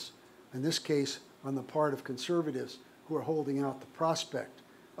ideas, in this case on the part of conservatives who are holding out the prospect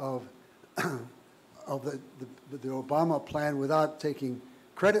of, of the Obama plan without taking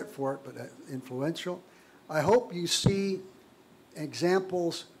credit for it, but influential. I hope you see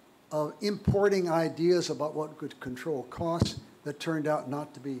examples of importing ideas about what could control costs that turned out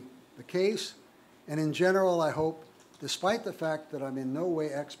not to be the case. And in general, I hope, despite the fact that I'm in no way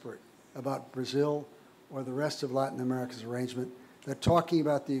expert about Brazil or the rest of Latin America's arrangement, that talking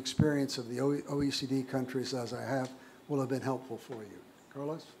about the experience of the OECD countries as I have will have been helpful for you.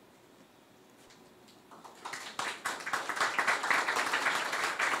 Carlos?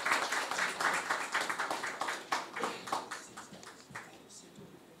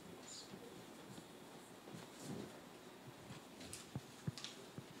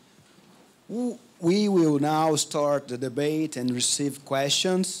 We will now start the debate and receive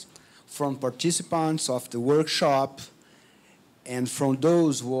questions from participants of the workshop and from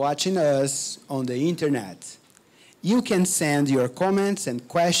those watching us on the internet. You can send your comments and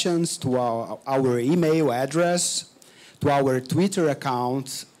questions to our email address, to our Twitter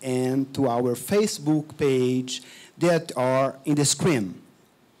account, and to our Facebook page that are in the screen.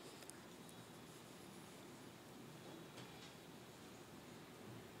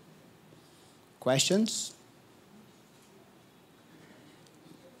 Questions?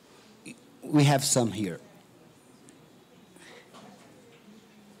 We have some here.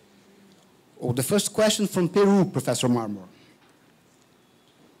 Oh, the first question from Peru, Professor Marmor.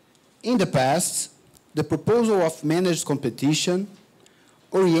 In the past, the proposal of managed competition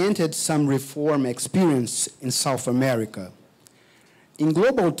oriented some reform experience in South America. In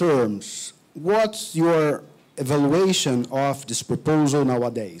global terms, what's your evaluation of this proposal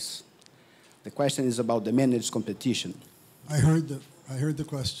nowadays? The question is about the managed competition. I heard the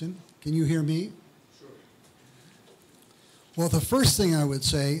question. Can you hear me? Sure. Well, the first thing I would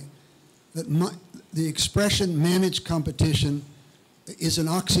say that the expression managed competition is an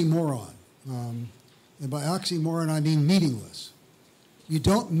oxymoron. And by oxymoron, I mean meaningless. You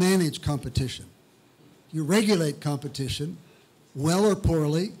don't manage competition. You regulate competition, well or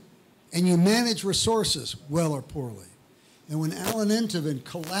poorly, and you manage resources well or poorly. And when Alan Entevin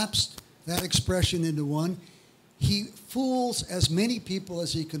collapsed that expression into one, he fools as many people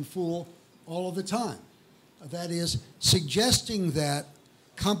as he can fool all of the time. That is, suggesting that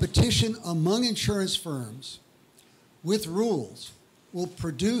competition among insurance firms with rules will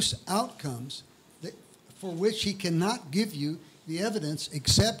produce outcomes for which he cannot give you the evidence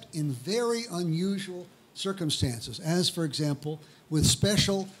except in very unusual circumstances, as, for example, with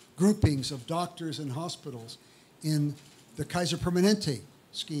special groupings of doctors and hospitals in the Kaiser Permanente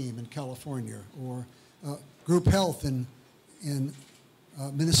scheme in California, or group health in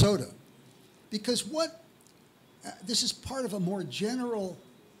Minnesota. Because this is part of a more general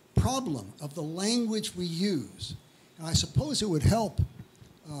problem of the language we use. And I suppose it would help,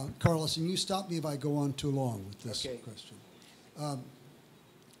 Carlos, and you stop me if I go on too long with this question.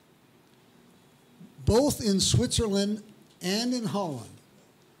 Both in Switzerland and in Holland,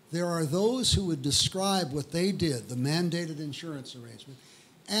 there are those who would describe what they did, the mandated insurance arrangement,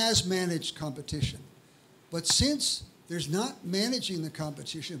 as managed competition. But since there's not managing the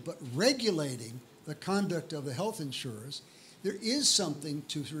competition, but regulating the conduct of the health insurers, there is something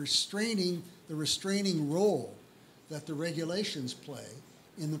to the restraining role that the regulations play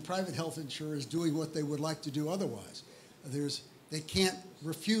in the private health insurers doing what they would like to do otherwise. They can't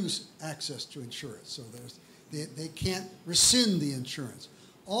refuse access to insurance, so they can't rescind the insurance.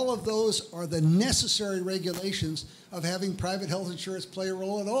 All of those are the necessary regulations of having private health insurance play a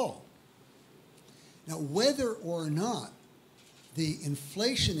role at all. Now, whether or not the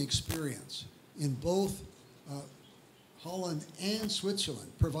inflation experience in both Holland and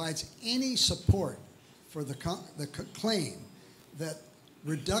Switzerland provides any support for the claim that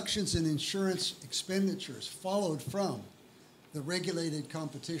reductions in insurance expenditures followed from the regulated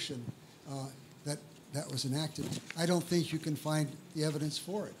competition that was enacted, I don't think you can find the evidence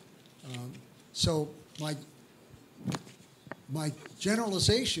for it. So my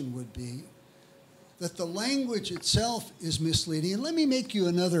generalization would be that the language itself is misleading. And let me make you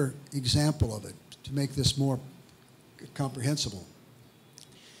another example of it to make this more comprehensible.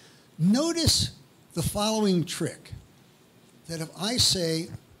 Notice the following trick, that if I say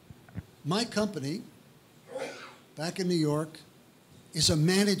my company back in New York is a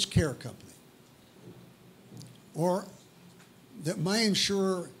managed care company, or that my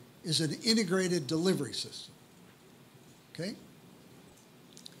insurer is an integrated delivery system, okay?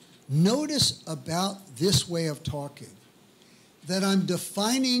 Notice about this way of talking that I'm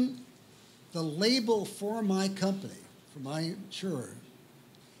defining the label for my company, for my insurer,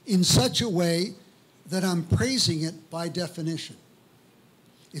 in such a way that I'm praising it by definition.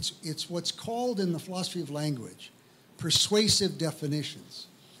 It's what's called in the philosophy of language persuasive definitions.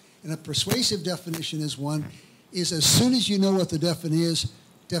 And a persuasive definition is as soon as you know what the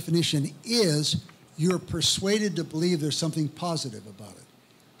definition is, you're persuaded to believe there's something positive about it.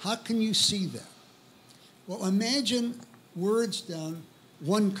 How can you see that? Well, imagine words down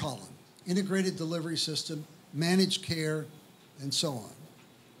one column, integrated delivery system, managed care, and so on.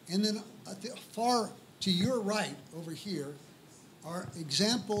 And then far to your right over here are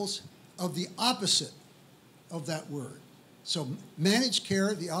examples of the opposite of that word. So managed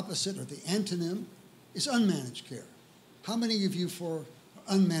care, the opposite or the antonym, is unmanaged care. How many of you for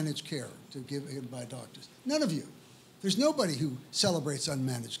unmanaged care to give by doctors? None of you. There's nobody who celebrates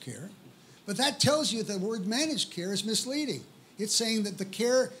unmanaged care. But that tells you the word managed care is misleading. It's saying that the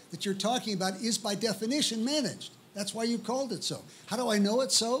care that you're talking about is by definition managed. That's why you called it so. How do I know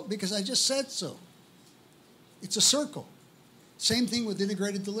it's so? Because I just said so. It's a circle. Same thing with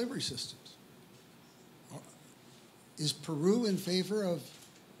integrated delivery systems. Is Peru in favor of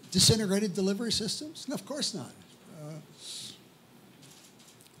disintegrated delivery systems? No, of course not.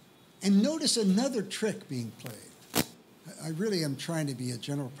 And notice another trick being played. I really am trying to be a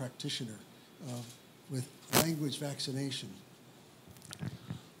general practitioner with language vaccination.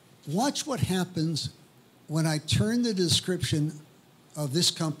 Watch what happens when I turn the description of this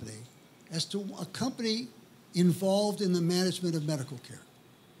company as to a company involved in the management of medical care.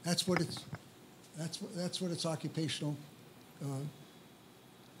 That's what its occupational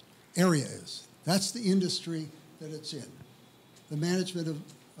area is. That's the industry that it's in, the management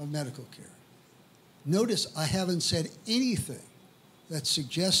of medical care. Notice I haven't said anything that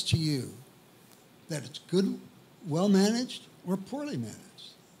suggests to you that it's good, well managed, or poorly managed.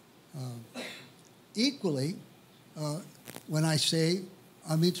 Equally, when I say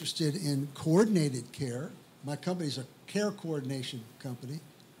I'm interested in coordinated care, my company's a care coordination company.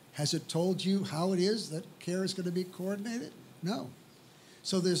 Has it told you how it is that care is going to be coordinated? No.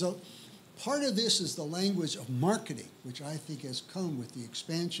 So there's a part of this is the language of marketing, which I think has come with the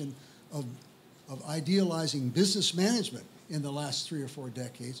expansion of idealizing business management in the last 3 or 4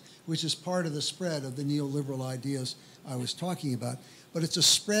 decades, which is part of the spread of the neoliberal ideas I was talking about. But it's a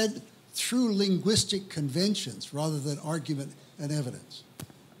spread through linguistic conventions rather than argument and evidence.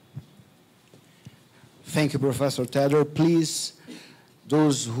 Thank you, Professor Tedder. Please,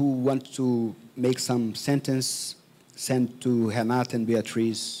 those who want to make some sentence, send to Renata and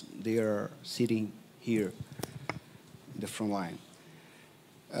Beatriz. They are sitting here in the front line.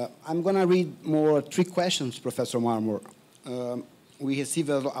 I'm going to read 3 questions, Professor Marmor. We received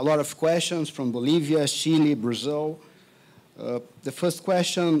a lot of questions from Bolivia, Chile, Brazil. The first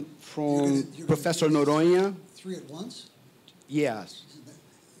question from Professor Noronha. 3 at once? Yes,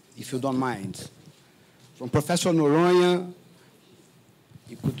 if you don't mind. From Professor Noronha,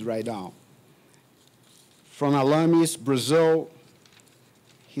 you could write down. From Alamis, Brazil,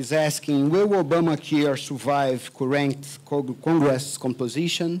 he's asking, will Obamacare survive current Congress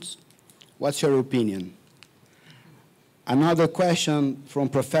compositions? What's your opinion? Another question from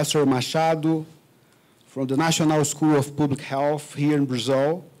Professor Machado, from the National School of Public Health here in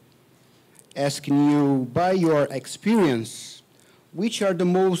Brazil, asking you, by your experience, which are the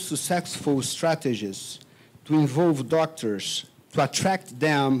most successful strategies to involve doctors to attract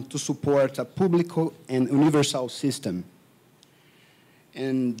them to support a public and universal system?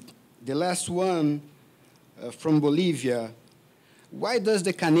 And the last one from Bolivia, why does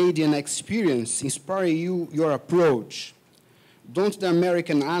the Canadian experience inspire you, your approach? Don't the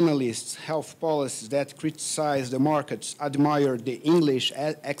American analysts, health policies that criticize the markets admire the English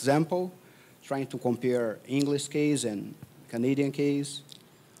example, trying to compare English case and Canadian case?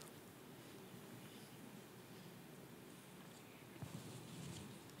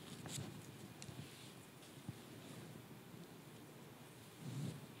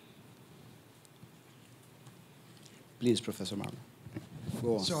 Please, Professor Marmor.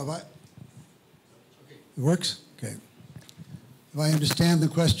 Go on. So it works? Okay. If I understand the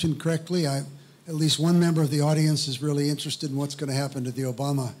question correctly, at least one member of the audience is really interested in what's going to happen to the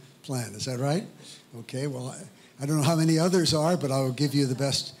Obama plan. Is that right? Okay, well, I don't know how many others are, but I will give you the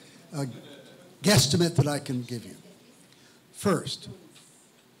best guesstimate that I can give you. First,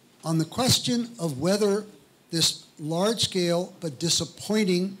 on the question of whether this large-scale but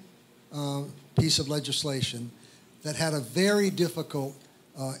disappointing piece of legislation that had a very difficult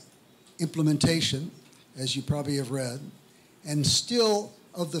implementation, as you probably have read, and still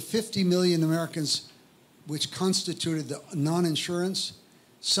of the 50 million Americans which constituted the non-insurance,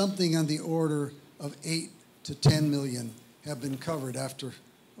 something on the order of 8 to 10 million have been covered after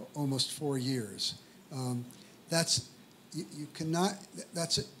almost 4 years. That's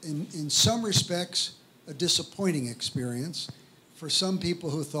in some respects a disappointing experience. For some people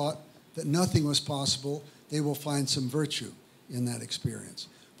who thought that nothing was possible, they will find some virtue in that experience.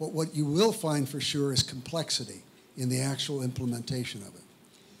 But what you will find for sure is complexity in the actual implementation of it.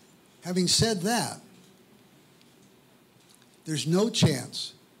 Having said that, there's no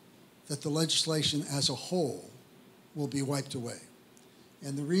chance that the legislation as a whole will be wiped away.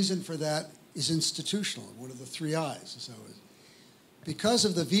 And the reason for that is institutional, one of the 3 I's, as I was. Because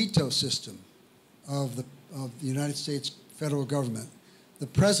of the veto system of the United States federal government, the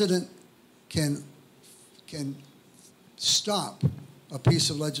president can stop a piece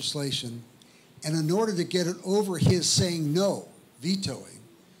of legislation, and in order to get it over his saying no, vetoing,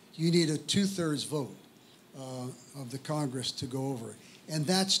 you need a 2/3 vote of the Congress to go over it. And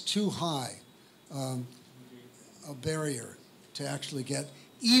that's too high a barrier to actually get,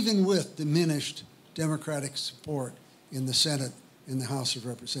 even with diminished Democratic support in the Senate and the House of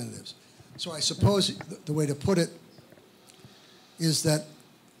Representatives. So I suppose the way to put it is that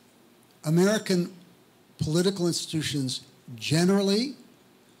American political institutions generally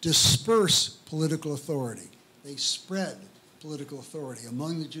disperse political authority. They spread political authority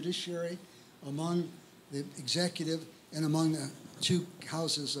among the judiciary, among the executive, and among the 2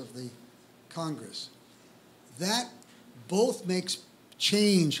 houses of the Congress. That both makes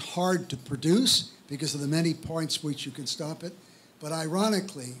change hard to produce because of the many points which you can stop it. But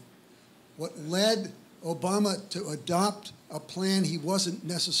ironically, what led Obama to adopt a plan he wasn't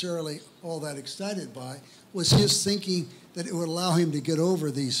necessarily all that excited by was his thinking that it would allow him to get over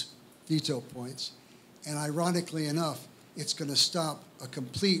these veto points. And ironically enough, it's going to stop a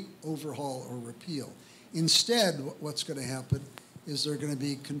complete overhaul or repeal. Instead, what's going to happen is there going to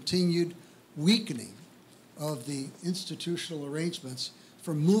be continued weakening of the institutional arrangements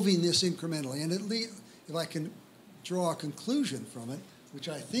for moving this incrementally. And at least, if I can draw a conclusion from it, which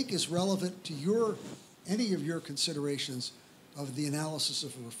I think is relevant to any of your considerations of the analysis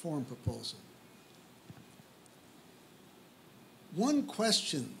of a reform proposal. One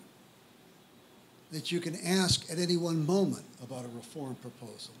question that you can ask at any one moment about a reform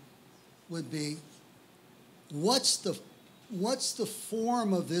proposal would be, what's the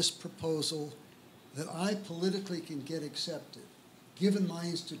form of this proposal that I politically can get accepted, given my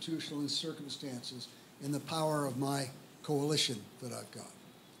institutional circumstances and the power of my coalition that I've got?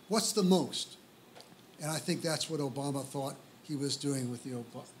 What's the most? And I think that's what Obama thought he was doing with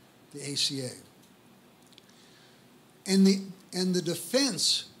the ACA. And the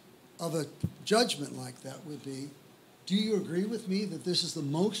defense of a judgment like that would be, do you agree with me that this is the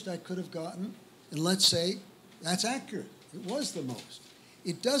most I could have gotten? And let's say that's accurate. It was the most.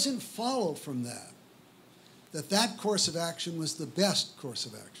 It doesn't follow from that that course of action was the best course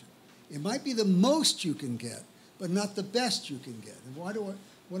of action. It might be the most you can get, but not the best you can get. And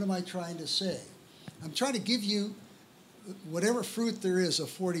what am I trying to say? I'm trying to give you whatever fruit there is of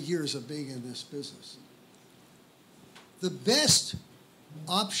 40 years of being in this business. The best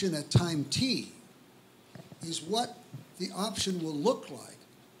option at time T is what the option will look like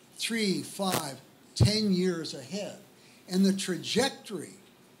 3, 5, 10 years ahead. And the trajectory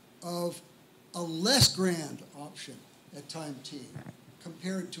of a less grand option at time T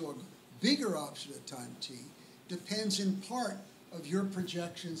compared to a bigger option at time T depends in part of your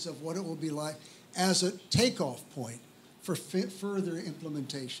projections of what it will be like as a takeoff point for further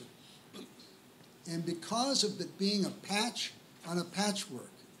implementation. And because of it being a patch on a patchwork,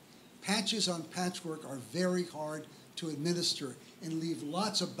 patches on patchwork are very hard to administer and leave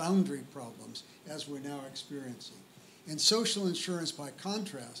lots of boundary problems, as we're now experiencing. And social insurance, by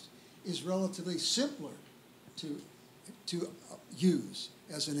contrast, is relatively simpler to use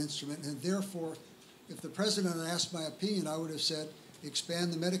as an instrument. And therefore, if the president had asked my opinion, I would have said,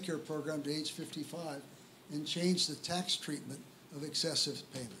 expand the Medicare program to age 55 and change the tax treatment of excessive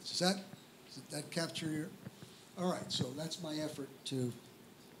payments. Does that capture your? All right, so that's my effort to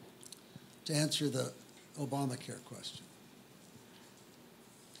answer the Obamacare question.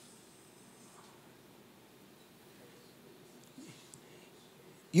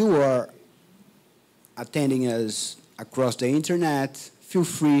 You are attending us across the internet. Feel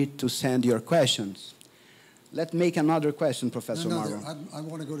free to send your questions. Let's make another question, Professor Marmor. I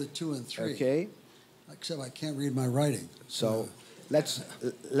want to go to 2 and 3. Okay. Except I can't read my writing. So let's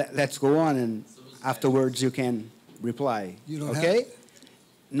go on, and afterwards you can reply. You don't okay? have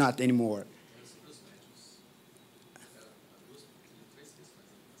Not anymore.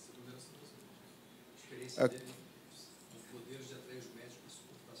 Okay.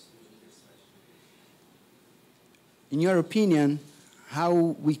 In your opinion, how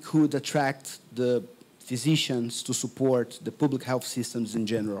we could attract the physicians to support the public health systems in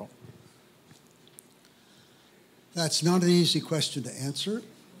general? That's not an easy question to answer,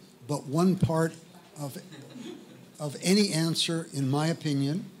 but one part of any answer, in my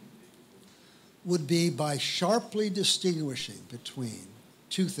opinion, would be by sharply distinguishing between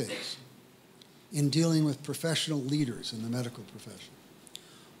two things in dealing with professional leaders in the medical profession.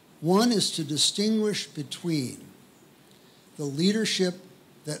 One is to distinguish between the leadership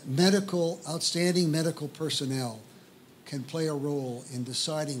that outstanding medical personnel can play a role in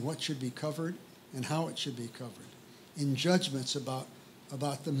deciding what should be covered and how it should be covered, in judgments about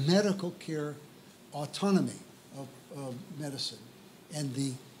the medical care autonomy of medicine and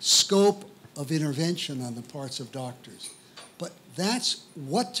the scope of intervention on the parts of doctors. But that's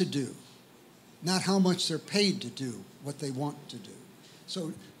what to do, not how much they're paid to do what they want to do.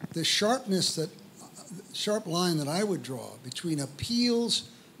 So the sharp line that I would draw between appeals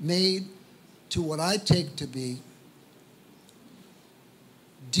made to what I take to be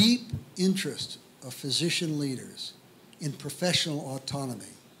deep interest of physician leaders in professional autonomy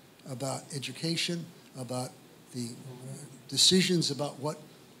about education, about the decisions about what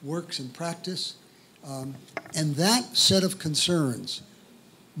works in practice, and that set of concerns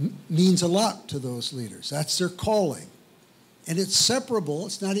means a lot to those leaders. That's their calling. And it's separable,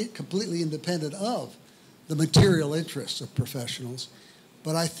 it's not completely independent of the material interests of professionals.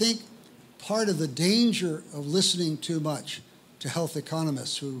 But I think part of the danger of listening too much to health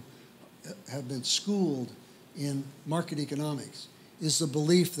economists who have been schooled in market economics is the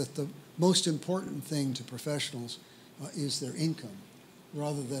belief that the most important thing to professionals is their income,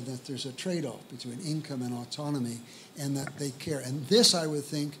 rather than that there's a trade-off between income and autonomy and that they care. And this, I would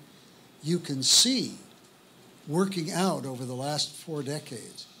think, you can see working out over the last 4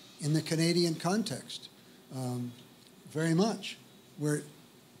 decades in the Canadian context, very much, where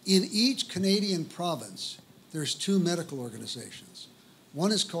in each Canadian province, there's 2 medical organizations.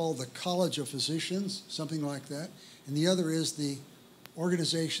 One is called the College of Physicians, something like that, and the other is the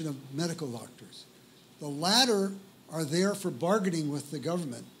Organization of Medical Doctors. The latter are there for bargaining with the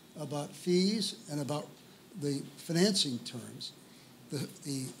government about fees and about the financing terms.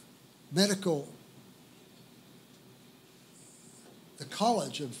 The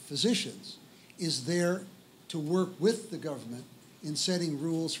College of Physicians is there to work with the government in setting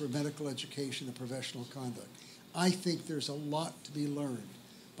rules for medical education and professional conduct. I think there's a lot to be learned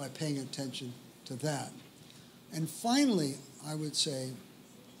by paying attention to that. And finally, I would say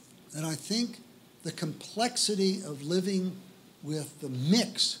that I think the complexity of living with the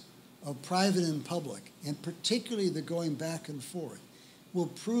mix of private and public, and particularly the going back and forth, will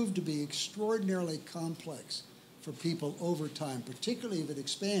prove to be extraordinarily complex for people over time, particularly if it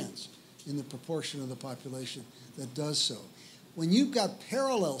expands in the proportion of the population that does so. When you've got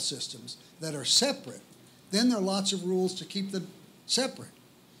parallel systems that are separate, then there are lots of rules to keep them separate.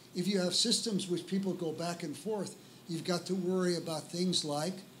 If you have systems which people go back and forth, you've got to worry about things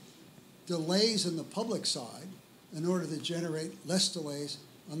like delays in the public side in order to generate less delays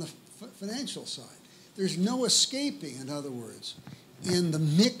on the financial side. There's no escaping, in other words, in the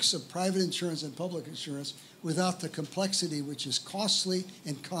mix of private insurance and public insurance without the complexity which is costly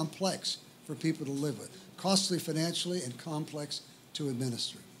and complex for people to live with. Costly financially and complex to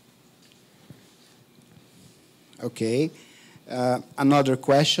administer. Okay. Another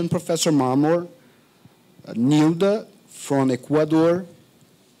question, Professor Marmor. Nilda from Ecuador.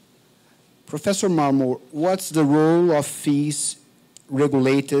 Professor Marmor, what's the role of fees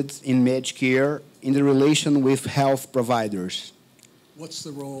regulated in Medicare in the relation with health providers? What's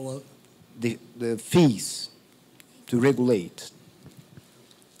the role of? The fees to regulate.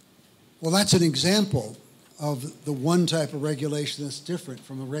 Well, that's an example of the one type of regulation that's different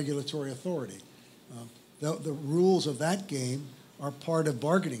from a regulatory authority. The rules of that game are part of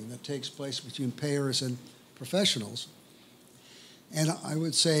bargaining that takes place between payers and professionals. And I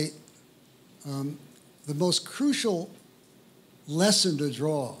would say the most crucial lesson to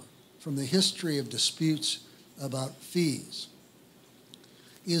draw from the history of disputes about fees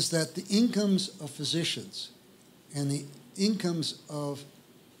is that the incomes of physicians and the incomes of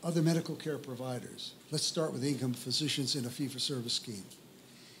other medical care providers, let's start with the income of physicians in a fee-for-service scheme.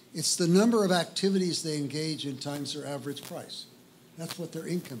 It's the number of activities they engage in times their average price. That's what their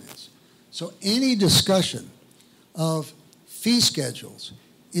income is. So any discussion of fee schedules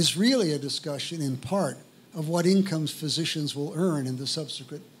is really a discussion in part of what incomes physicians will earn in the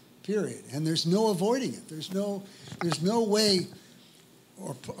subsequent period. And there's no avoiding it. There's no way,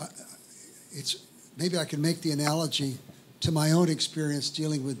 or maybe I can make the analogy to my own experience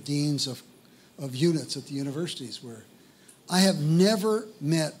dealing with deans of units at the universities, where I have never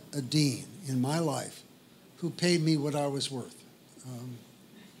met a dean in my life who paid me what I was worth.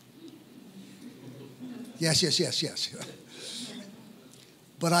 Yes.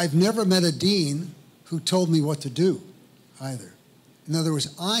 But I've never met a dean who told me what to do either. In other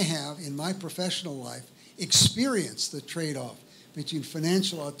words, I have, in my professional life, experienced the trade-off between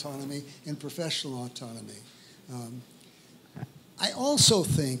financial autonomy and professional autonomy. I also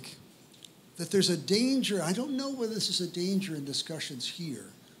think that there's a danger, I don't know whether this is a danger in discussions here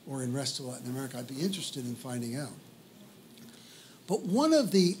or in the rest of Latin America. I'd be interested in finding out. But one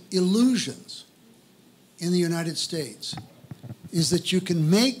of the illusions in the United States is that you can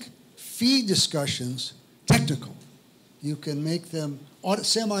make fee discussions technical. You can make them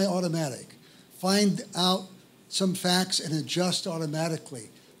semi-automatic, find out some facts and adjust automatically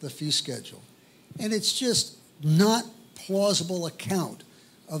the fee schedule. And it's just not plausible account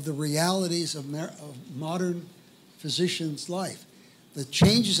of the realities of modern physicians' life. The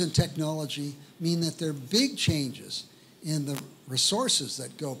changes in technology mean that there are big changes in the resources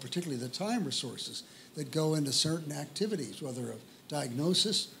that go, particularly the time resources, that go into certain activities, whether of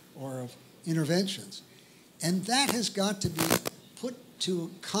diagnosis or of interventions. And that has got to be put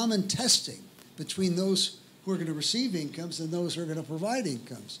to common testing between those who are going to receive incomes and those who are going to provide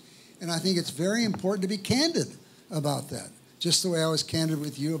incomes. And I think it's very important to be candid about that, just the way I was candid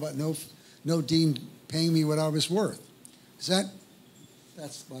with you about no dean paying me what I was worth.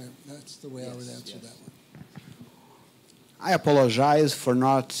 That's the way I would answer that one. I apologize for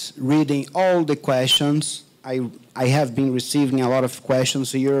not reading all the questions. I have been receiving a lot of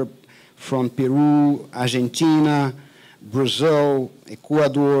questions here from Peru, Argentina, Brazil,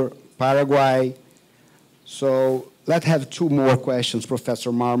 Ecuador, Paraguay. So let's have two more questions,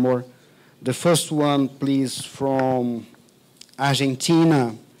 Professor Marmor. The first one, please, from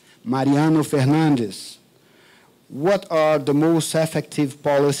Argentina, Mariano Fernandez. What are the most effective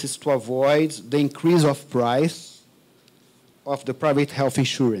policies to avoid the increase of price of the private health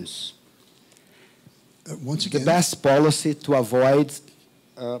insurance? Once again, the best policy to avoid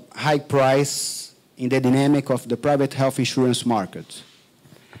high price in the dynamic of the private health insurance market.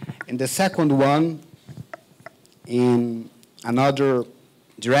 And the second one, in another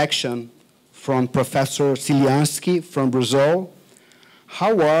direction, from Professor Siliansky from Brazil.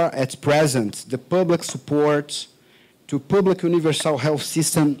 How are, at present, the public support to public universal health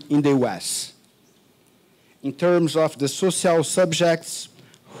system in the U.S.? In terms of the social subjects,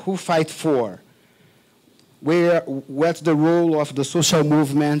 who fight for? What's the role of the social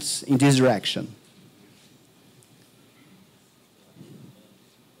movements in this direction?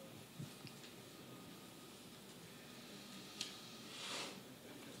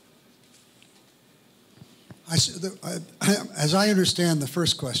 As I understand the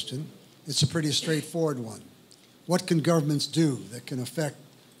first question, it's a pretty straightforward one. What can governments do that can affect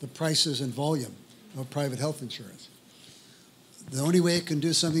the prices and volume of private health insurance? The only way it can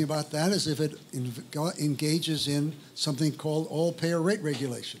do something about that is if it engages in something called all-payer rate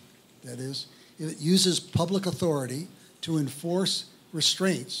regulation. That is, if it uses public authority to enforce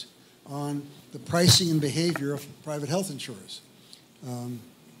restraints on the pricing and behavior of private health insurers.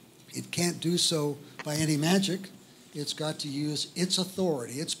 It can't do so by any magic. It's got to use its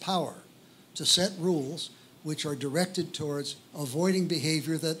authority, its power, to set rules which are directed towards avoiding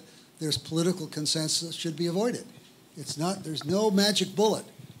behavior that there's political consensus should be avoided. There's no magic bullet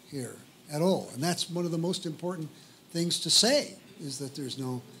here at all. And that's one of the most important things to say, is that there's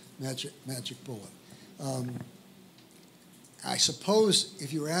no magic bullet. I suppose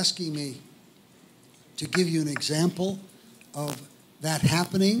if you're asking me to give you an example of that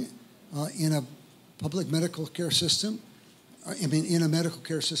happening in a public medical care system, in a medical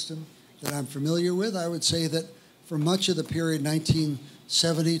care system that I'm familiar with, I would say that for much of the period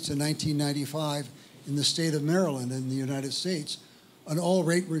 1970 to 1995 in the state of Maryland in the United States, an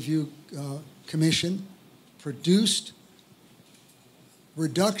all-rate review commission produced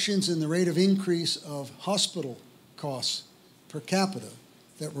reductions in the rate of increase of hospital costs per capita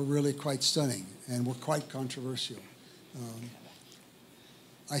that were really quite stunning and were quite controversial.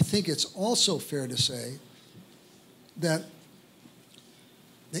 I think it's also fair to say that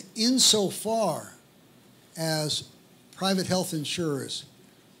insofar as private health insurers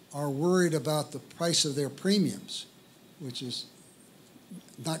are worried about the price of their premiums, which is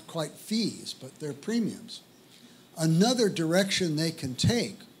not quite fees, but their premiums, another direction they can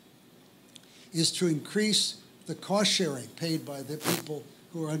take is to increase the cost sharing paid by the people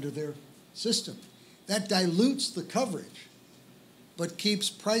who are under their system. That dilutes the coverage, but keeps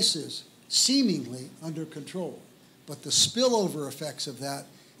prices seemingly under control. But the spillover effects of that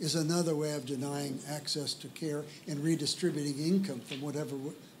is another way of denying access to care and redistributing income from whatever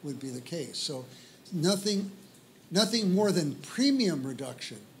would be the case. So nothing more than premium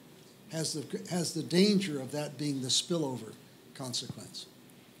reduction has the danger of that being the spillover consequence.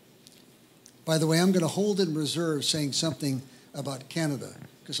 By the way, I'm going to hold in reserve saying something about Canada,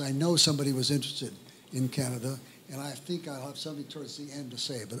 because I know somebody was interested in Canada, and I think I'll have something towards the end to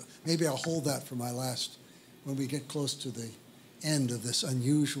say, but maybe I'll hold that for my last, when we get close to the end of this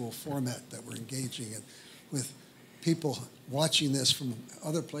unusual format that we're engaging in, with people watching this from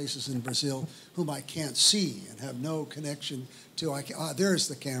other places in Brazil whom I can't see and have no connection to. There's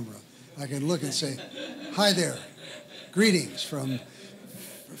the camera. I can look and say, hi there, greetings from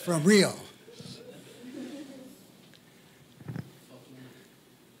Rio.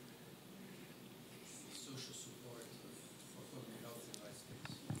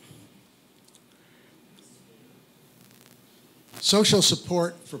 Social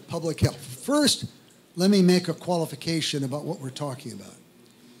support for public health. First, let me make a qualification about what we're talking about.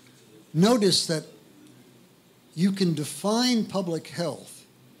 Notice that you can define public health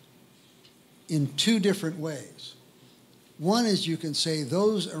in two different ways. One is you can say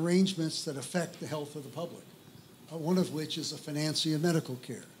those arrangements that affect the health of the public, one of which is the financing of medical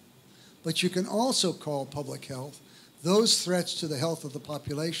care. But you can also call public health those threats to the health of the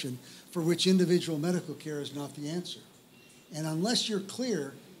population for which individual medical care is not the answer. And unless you're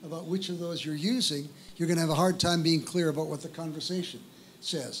clear about which of those you're using, you're going to have a hard time being clear about what the conversation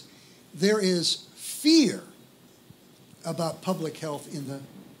says. There is fear about public health in the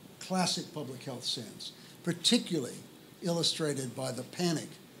classic public health sense, particularly illustrated by the panic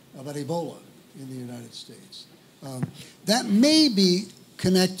about Ebola in the United States. That may be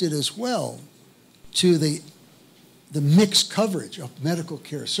connected as well to the mixed coverage of medical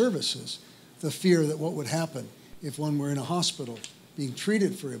care services, the fear that what would happen if one were in a hospital being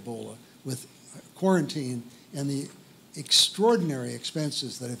treated for Ebola with quarantine and the extraordinary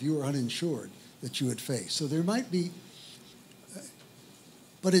expenses that if you were uninsured that you would face. So there might be,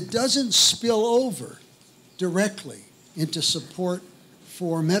 but it doesn't spill over directly into support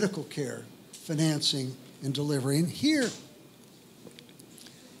for medical care financing and delivery. And here,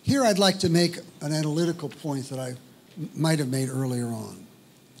 Here I'd like to make an analytical point that I might have made earlier on.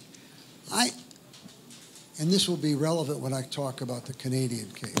 And this will be relevant when I talk about the Canadian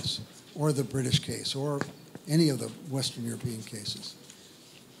case or the British case or any of the Western European cases.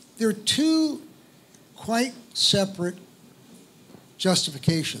 There are two quite separate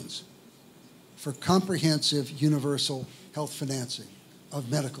justifications for comprehensive universal health financing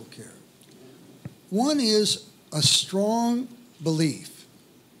of medical care. One is a strong belief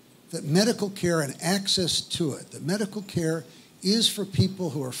that medical care and access to it, that medical care is for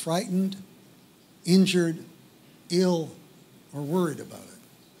people who are frightened, injured, ill, or worried about it.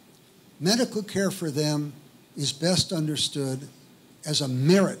 Medical care for them is best understood as a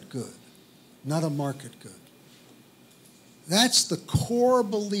merit good, not a market good. That's the core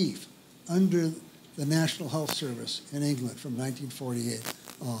belief under the National Health Service in England from 1948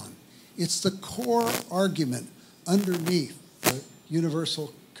 on. It's the core argument underneath the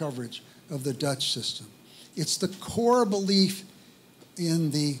universal coverage of the Dutch system. It's the core belief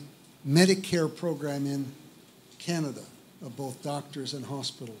in the Medicare program in Canada of both doctors and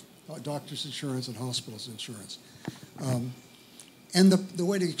hospital, doctors' insurance and hospitals' insurance. And the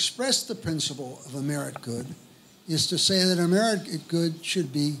way to express the principle of a merit good is to say that a merit good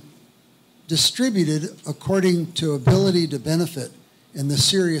should be distributed according to ability to benefit and the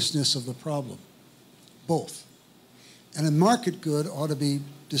seriousness of the problem, both. And a market good ought to be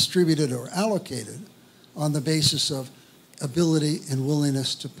distributed or allocated on the basis of ability and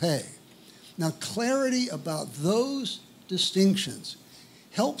willingness to pay. Now, clarity about those distinctions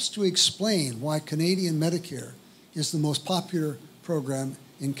helps to explain why Canadian Medicare is the most popular program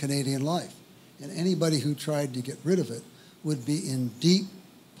in Canadian life. And anybody who tried to get rid of it would be in deep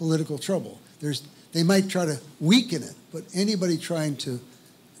political trouble. They might try to weaken it, but anybody trying to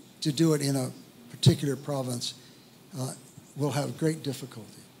do it in a particular province will have great difficulty.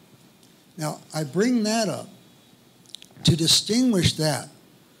 Now, I bring that up to distinguish that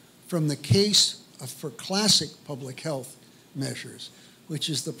from the case for classic public health measures, which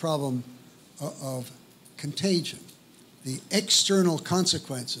is the problem of contagion, the external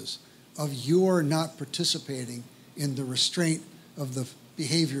consequences of your not participating in the restraint of the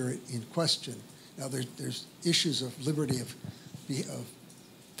behavior in question. Now, there's issues of liberty of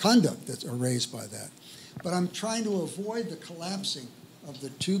conduct that are raised by that. But I'm trying to avoid the collapsing of the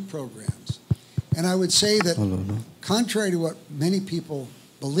two programs. And I would say that, contrary to what many people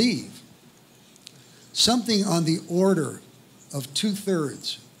believe, something on the order of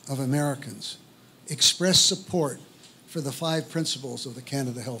 2/3 of Americans express support for the 5 principles of the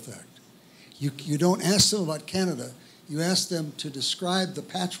Canada Health Act. You don't ask them about Canada. You ask them to describe the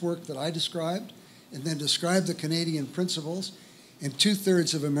patchwork that I described and then describe the Canadian principles, and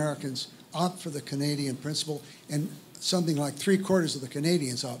 2/3 of Americans opt for the Canadian principle, and something like 3/4 of the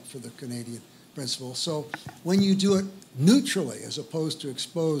Canadians opt for the Canadian principle. So when you do it neutrally as opposed to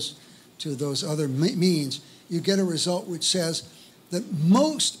exposed to those other means, you get a result which says that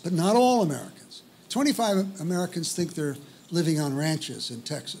most, but not all Americans, 25 Americans think they're living on ranches in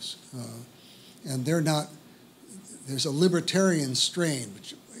Texas, and they're not. There's a libertarian strain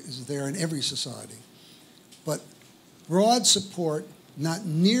which is there in every society. But broad support, not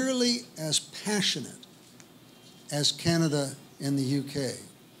nearly as passionate as Canada and the UK.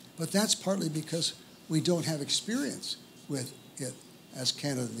 But that's partly because we don't have experience with it as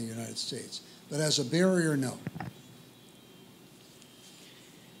Canada and the United States. But as a barrier, no.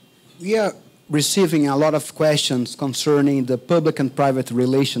 We are receiving a lot of questions concerning the public and private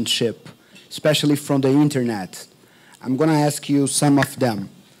relationship, especially from the internet. I'm going to ask you some of them.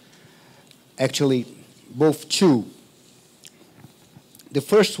 Actually, both two. The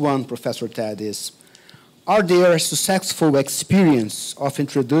first one, Professor Ted, is, are there a successful experience of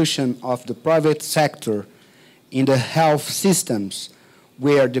introduction of the private sector in the health systems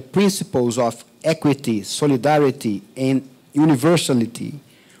where the principles of equity, solidarity, and universality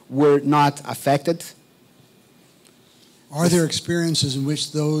were not affected? Are there experiences in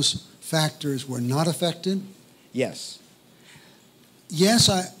which those factors were not affected? Yes. Yes,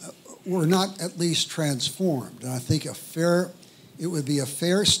 were not at least transformed. And I think it would be a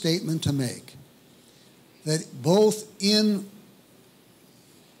fair statement to make that both in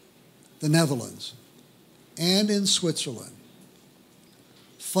the Netherlands and in Switzerland,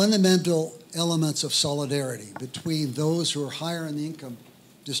 fundamental elements of solidarity between those who are higher in the income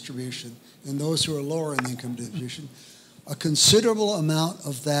distribution and those who are lower in the income distribution, a considerable amount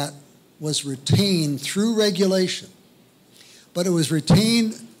of that was retained through regulation. But it was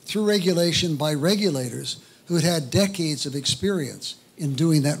retained through regulation by regulators who had had decades of experience in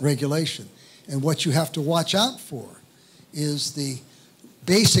doing that regulation. And what you have to watch out for is the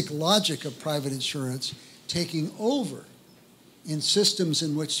basic logic of private insurance taking over in systems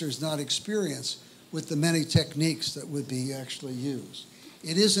in which there's not experience with the many techniques that would be actually used.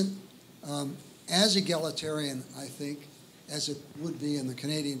 It isn't as egalitarian, I think, as it would be in the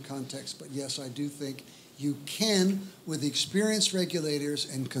Canadian context, but yes, I do think you can, with experienced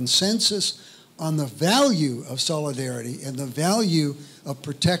regulators and consensus on the value of solidarity and the value of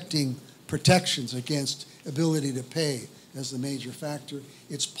protections against ability to pay as the major factor.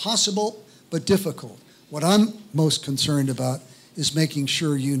 It's possible, but difficult. What I'm most concerned about is making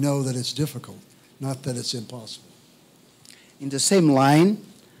sure you know that it's difficult, not that it's impossible. In the same line,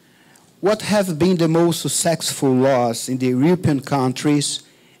 what have been the most successful laws in the European countries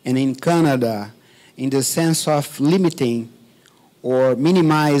and in Canada in the sense of limiting or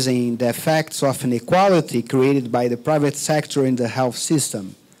minimizing the effects of inequality created by the private sector in the health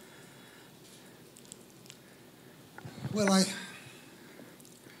system? Well,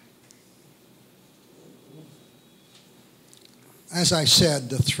 as I said,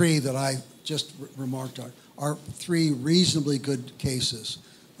 the three that I just remarked on are three reasonably good cases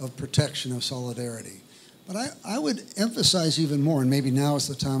of protection of solidarity. But I would emphasize even more, and maybe now is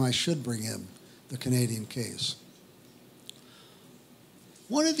the time I should bring in the Canadian case.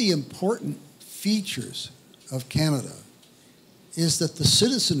 One of the important features of Canada is that the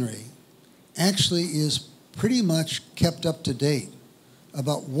citizenry actually is pretty much kept up to date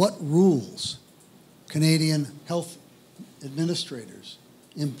about what rules Canadian health administrators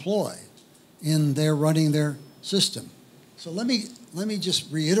employ in their running their system. So let me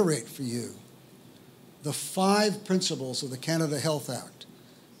just reiterate for you the 5 principles of the Canada Health Act,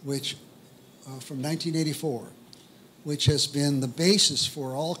 which from 1984, which has been the basis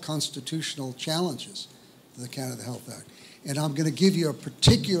for all constitutional challenges to the Canada Health Act. And I'm going to give you a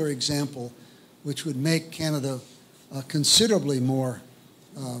particular example which would make Canada considerably more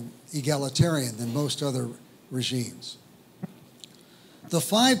egalitarian than most other regimes. The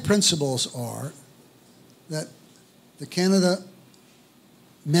 5 principles are that the Canada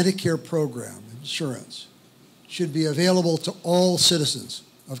Medicare program, insurance, should be available to all citizens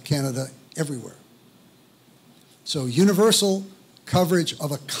of Canada everywhere. So universal coverage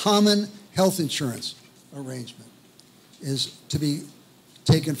of a common health insurance arrangement is to be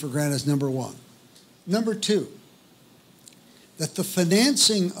taken for granted as number 1. Number 2, that the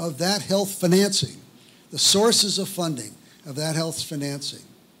financing of that health financing, the sources of funding of that health financing,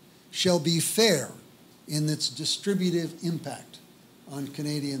 shall be fair in its distributive impact on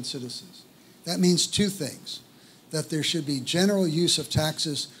Canadian citizens. That means 2 things: that there should be general use of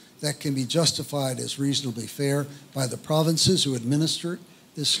taxes that can be justified as reasonably fair by the provinces who administer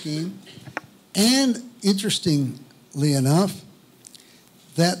this scheme, and interestingly enough,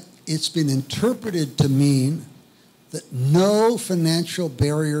 that it's been interpreted to mean that no financial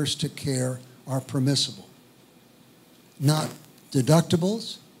barriers to care are permissible. Not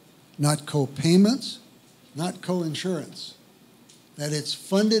deductibles, not co-payments, not co-insurance. That it's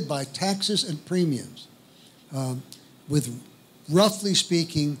funded by taxes and premiums, with, roughly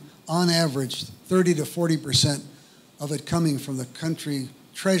speaking, on average, 30 to 40% of it coming from the country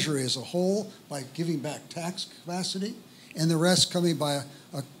treasury as a whole by giving back tax capacity, and the rest coming by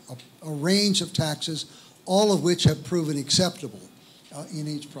a range of taxes, all of which have proven acceptable in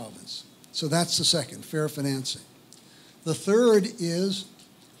each province. So that's the second, fair financing. The third is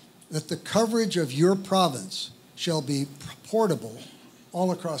that the coverage of your province shall be portable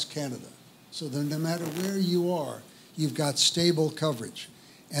all across Canada, so that no matter where you are, you've got stable coverage,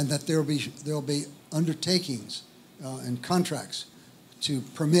 and that there'll be undertakings and contracts to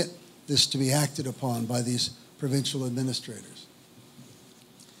permit this to be acted upon by these provincial administrators.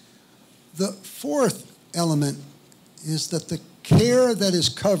 The fourth element is that the care that is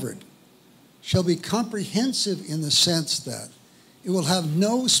covered shall be comprehensive in the sense that it will have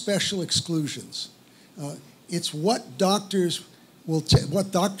no special exclusions. It's what doctors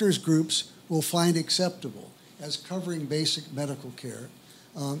groups will find acceptable as covering basic medical care,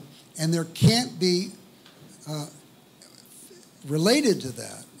 and there can't be related to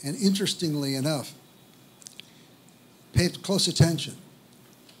that. And interestingly enough, pay close attention.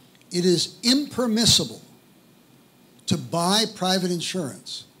 It is impermissible to buy private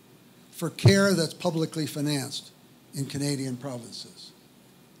insurance for care that's publicly financed in Canadian provinces.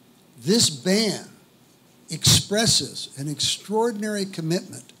 This ban expresses an extraordinary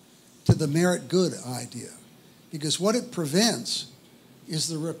commitment to the merit good idea, because what it prevents is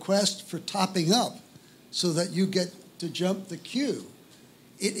the request for topping up so that you get to jump the queue.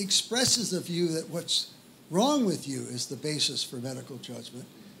 It expresses the view that what's wrong with you is the basis for medical judgment,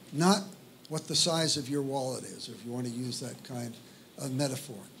 not what the size of your wallet is, if you want to use that kind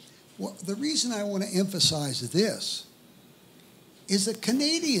metaphor. Well, the reason I want to emphasize this is that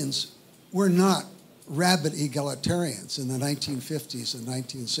Canadians were not rabid egalitarians in the 1950s and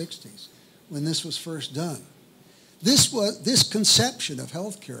 1960s when this was first done. This conception of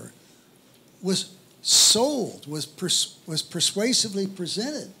healthcare was sold, was persuasively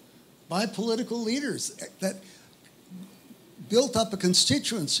presented by political leaders that built up a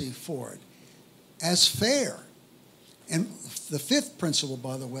constituency for it as fair. And the fifth principle,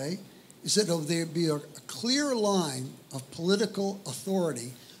 by the way, is that there be a clear line of political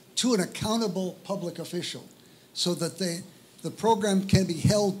authority to an accountable public official so that the program can be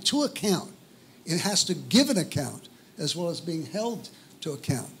held to account. It has to give an account as well as being held to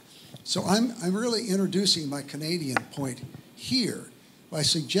account. So I'm really introducing my Canadian point here by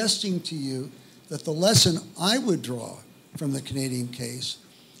suggesting to you that the lesson I would draw from the Canadian case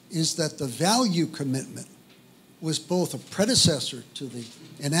is that the value commitment was both a predecessor to the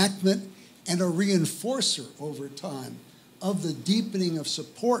enactment and a reinforcer over time of the deepening of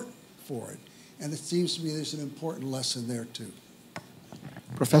support for it. And it seems to me there's an important lesson there too.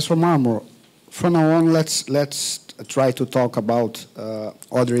 Professor Marmor, from now on, let's try to talk about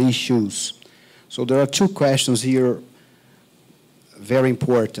other issues. So there are two questions here, very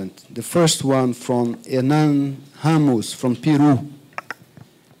important. The first one from Hernan Ramos from Peru.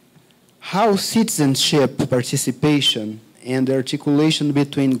 How citizenship participation and the articulation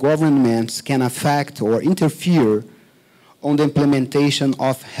between governments can affect or interfere on the implementation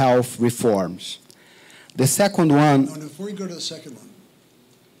of health reforms? The second one... No, before you go to the second one,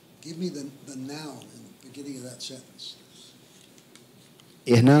 give me the noun in the beginning of that sentence.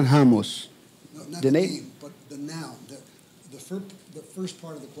 Hernan Ramos. No, not the name, but the noun, the first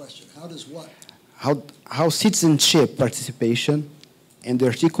part of the question. How does what? How citizenship participation and the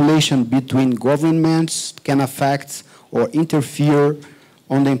articulation between governments can affect or interfere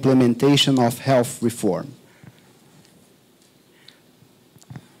on the implementation of health reform.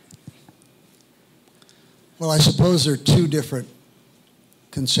 Well, I suppose there are two different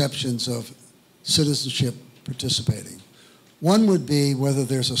conceptions of citizenship participating. One would be whether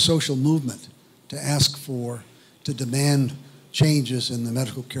there's a social movement to ask for, to demand changes in the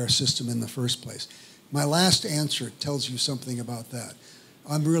medical care system in the first place. My last answer tells you something about that.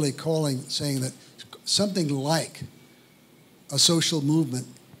 I'm really saying that something like a social movement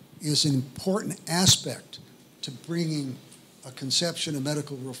is an important aspect to bringing a conception of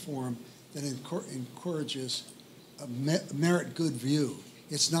medical reform that encourages a merit good view.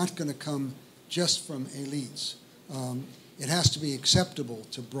 It's not going to come just from elites. It has to be acceptable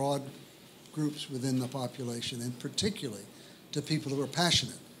to broad groups within the population, and particularly to people who are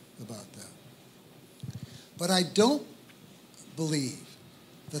passionate about that. But I don't believe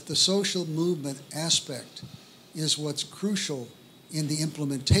that the social movement aspect is what's crucial in the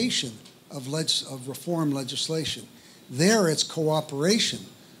implementation of reform legislation. There, it's cooperation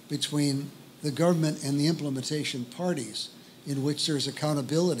between the government and the implementation parties in which there's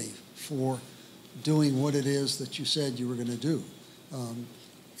accountability for doing what it is that you said you were going to do.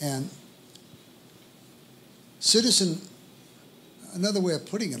 And another way of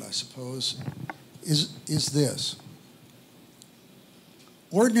putting it, I suppose, is this.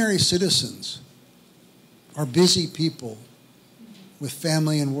 Ordinary citizens are busy people with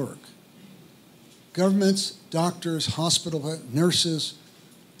family and work. Governments, doctors, hospital nurses,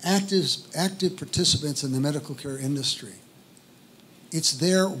 active participants in the medical care industry. It's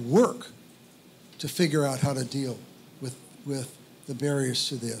their work to figure out how to deal with the barriers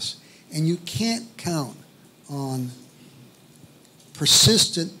to this. And you can't count on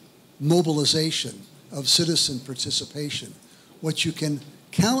persistent mobilization of citizen participation. What you can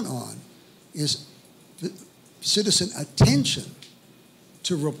count on is citizen attention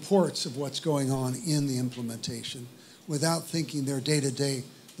to reports of what's going on in the implementation without thinking they're day-to-day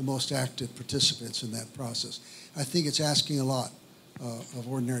the most active participants in that process. I think it's asking a lot of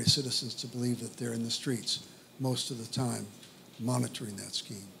ordinary citizens to believe that they're in the streets most of the time monitoring that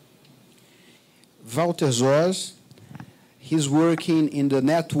scheme. Walter Zors, he's working in the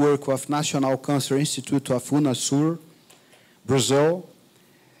network of National Cancer Institute of UNASUR, Brazil.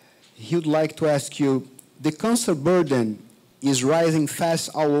 He would like to ask you, the cancer burden is rising fast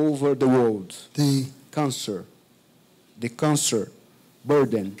all over the world. The cancer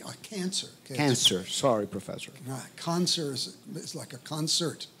burden. Cancer. Cancer, sorry, Professor. Cancer is like a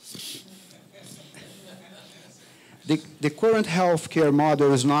concert. The current healthcare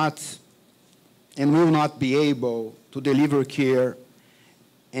model is not and will not be able to deliver care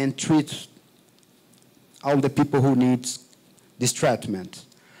and treat all the people who need this treatment.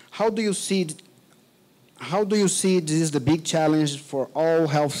 How do you see how do you see this is the big challenge for all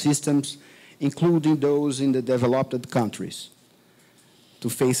health systems, including those in the developed countries, to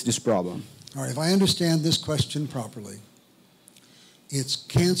face this problem? All right, if I understand this question properly, it's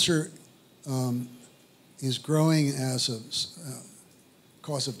cancer is growing as a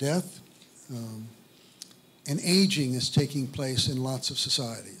cause of death, and aging is taking place in lots of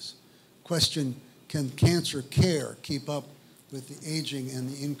societies. Question, can cancer care keep up with the aging and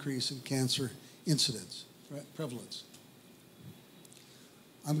the increase in cancer incidence, prevalence?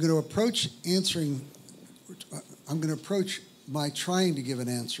 I'm going to approach my trying to give an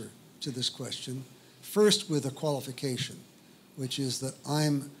answer to this question first with a qualification, which is that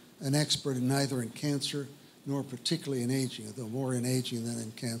I'm an expert in neither in cancer nor particularly in aging, though more in aging than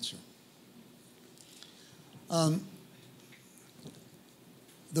in cancer.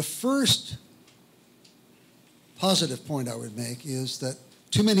 The first positive point I would make is that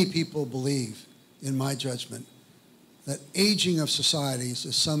too many people believe, in my judgment, that aging of societies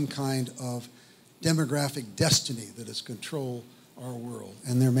is some kind of demographic destiny that has controlled our world,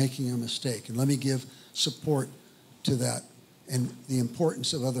 and they're making a mistake. And let me give support to that and the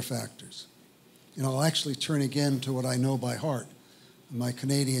importance of other factors. And I'll actually turn again to what I know by heart, my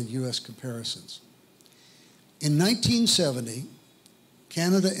Canadian-U.S. comparisons. In 1970,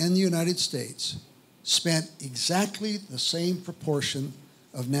 Canada and the United States spent exactly the same proportion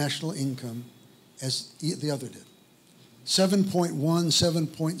of national income as the other did. 7.1,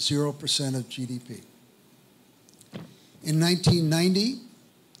 7.0% of GDP. In 1990,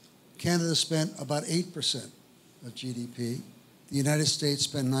 Canada spent about 8% of GDP. The United States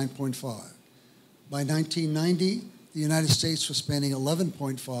spent 9.5. By 1990, the United States was spending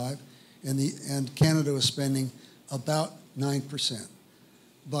 11.5, and Canada was spending about 9%.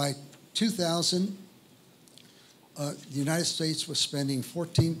 By 2000, the United States was spending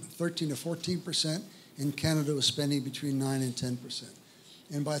 13 to 14%, and Canada was spending between 9 and 10%.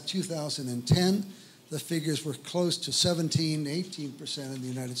 And by 2010, the figures were close to 17, 18% in the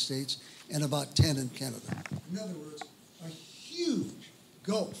United States and about 10 in Canada. In other words, a huge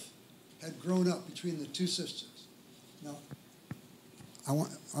gulf had grown up between the two systems. Now,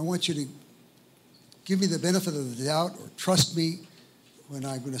 I want you to give me the benefit of the doubt or trust me when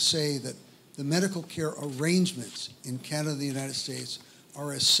I'm going to say that the medical care arrangements in Canada and the United States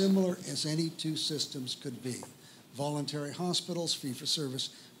are as similar as any two systems could be. Voluntary hospitals, fee-for-service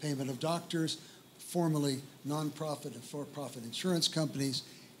payment of doctors, formerly nonprofit and for-profit insurance companies,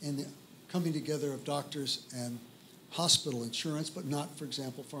 and the coming together of doctors and hospital insurance, but not, for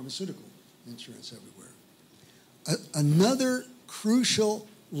example, pharmaceutical insurance everywhere. Another crucial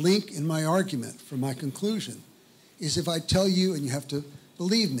link in my argument for my conclusion is if I tell you, and you have to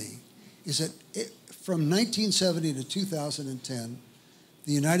believe me, is that from 1970 to 2010,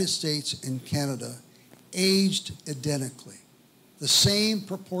 the United States and Canada aged identically. The same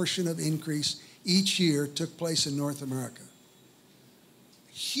proportion of increase each year took place in North America.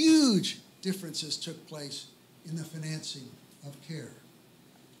 Huge differences took place in the financing of care.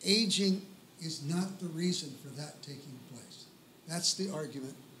 Aging is not the reason for that taking place. That's the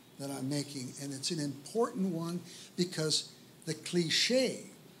argument that I'm making, and it's an important one because the cliche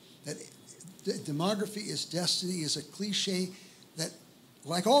that demography is destiny is a cliche that,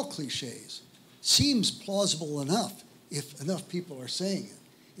 like all cliches, seems plausible enough if enough people are saying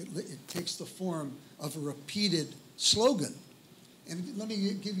it. It takes the form of a repeated slogan. And let me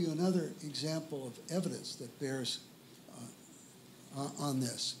give you another example of evidence that bears on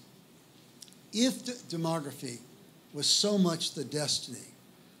this. If demography was so much the destiny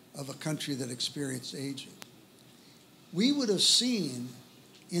of a country that experienced aging, we would have seen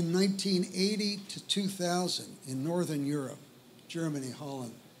in 1980 to 2000 in Northern Europe, Germany,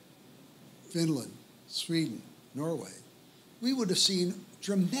 Holland, Finland, Sweden, Norway, we would have seen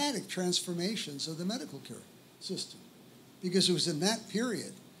dramatic transformations of the medical care system, because it was in that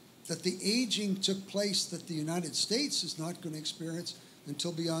period that the aging took place that the United States is not going to experience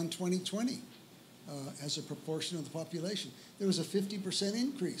until beyond 2020 as a proportion of the population. There was a 50%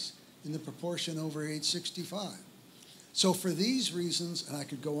 increase in the proportion over age 65. So for these reasons, and I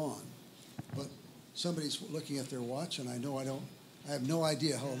could go on, but somebody's looking at their watch, and I have no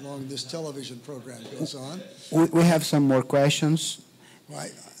idea how long this television program goes on. We have some more questions I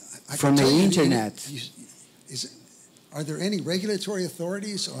from the internet. Are there any regulatory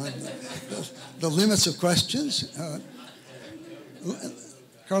authorities on the limits of questions?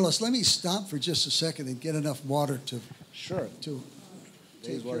 Carlos, let me stop for just a second and get enough water to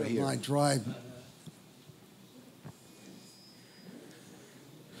take care of my dry.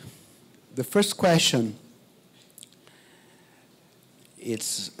 The first question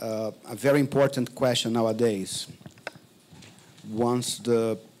it's a very important question nowadays. Once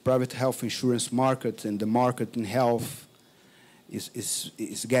the private health insurance market and the market in health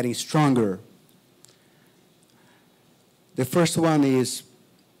is getting stronger. The first one is,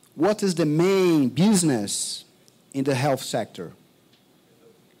 what is the main business in the health sector?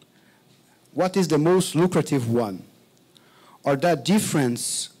 What is the most lucrative one? Or that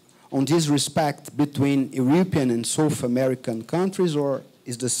difference on this respect between European and South American countries, or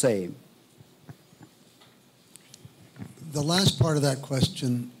is the same? The last part of that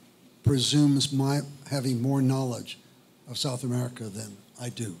question presumes my having more knowledge of South America than I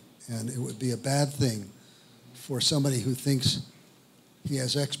do. And it would be a bad thing for somebody who thinks he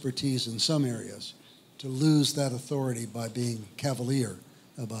has expertise in some areas to lose that authority by being cavalier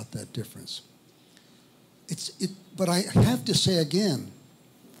about that difference. But I have to say again,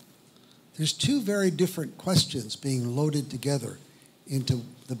 there's two very different questions being loaded together into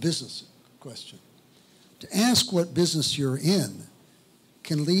the business question. To ask what business you're in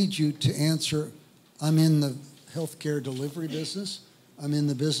can lead you to answer, I'm in the healthcare delivery business, I'm in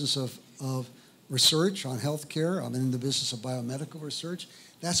the business of research on healthcare, I'm in the business of biomedical research.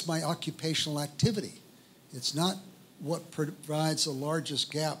 That's my occupational activity. It's not what provides the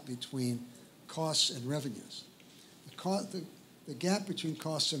largest gap between costs and revenues. The gap between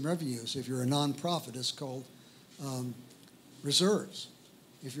costs and revenues, if you're a nonprofit, is called reserves.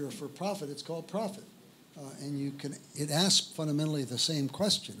 If you're a for-profit, it's called profit. And it asks fundamentally the same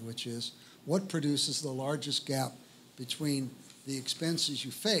question, which is, what produces the largest gap between the expenses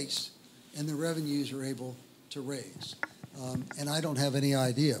you face and the revenues you're able to raise? And I don't have any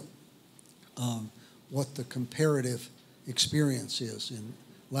idea what the comparative experience is in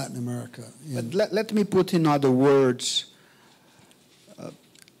Latin America. But let me put in other words,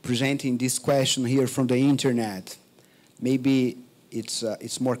 presenting this question here from the internet. Maybe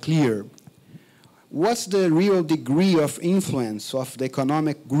it's more clear. What's the real degree of influence of the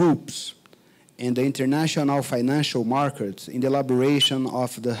economic groups and the international financial markets in the elaboration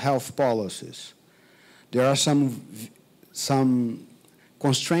of the health policies? There are some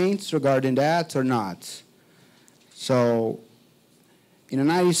constraints regarding that or not? So in the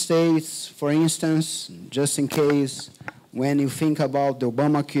United States, for instance, just in case, when you think about the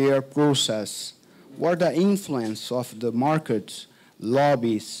Obamacare process, what the influence of the market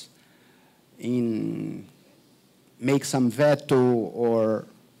lobbies in make some veto or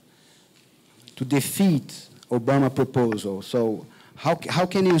to defeat Obama proposal? So how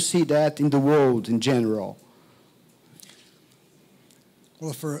can you see that in the world in general?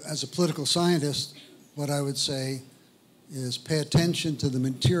 Well, as a political scientist, what I would say is pay attention to the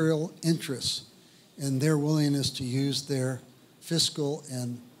material interests and their willingness to use their fiscal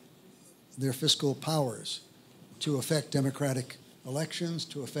powers to affect democratic elections,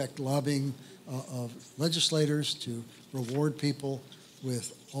 to affect lobbying of legislators, to reward people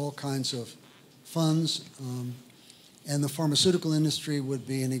with all kinds of funds. And the pharmaceutical industry would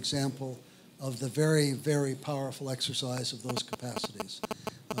be an example of the very, very powerful exercise of those capacities.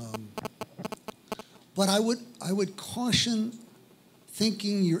 But I would caution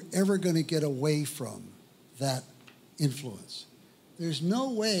thinking you're ever going to get away from that influence. There's no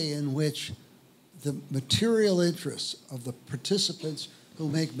way in which the material interests of the participants who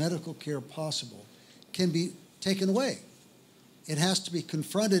make medical care possible can be taken away. It has to be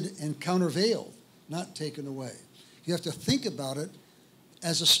confronted and countervailed, not taken away. You have to think about it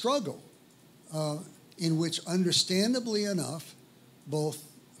as a struggle in which, understandably enough, both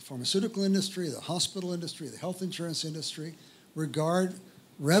the pharmaceutical industry, the hospital industry, the health insurance industry regard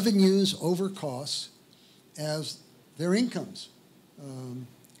revenues over costs as their incomes.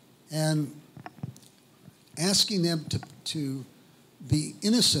 And asking them to be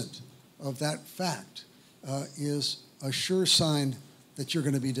innocent of that fact is a sure sign that you're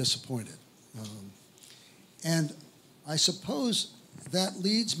going to be disappointed. And I suppose that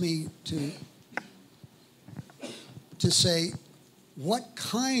leads me to say, what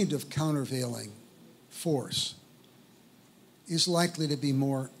kind of countervailing force is likely to be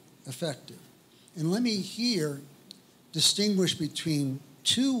more effective? And let me here distinguish between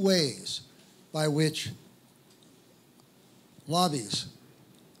two ways by which lobbies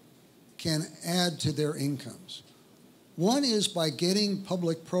can add to their incomes. One is by getting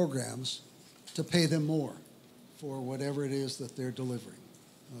public programs to pay them more for whatever it is that they're delivering,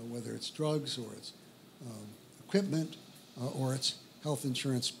 whether it's drugs or it's equipment or it's health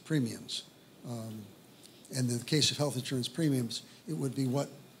insurance premiums. And in the case of health insurance premiums, it would be what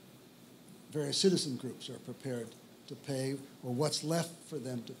various citizen groups are prepared to pay or what's left for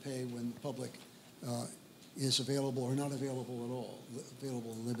them to pay when the public is available or not available at all,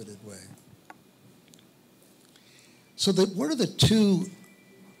 available in a limited way. So what are the two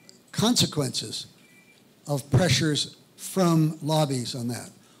consequences of pressures from lobbies on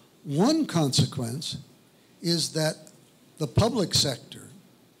that? One consequence is that the public sector,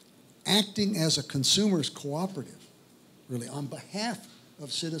 acting as a consumer's cooperative, really on behalf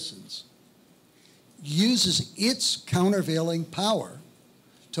of citizens, uses its countervailing power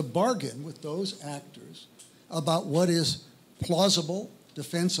to bargain with those actors about what is plausible,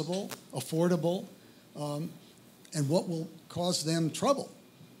 defensible, affordable, and what will cause them trouble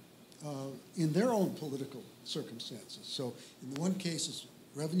in their own political circumstances. So in one case it's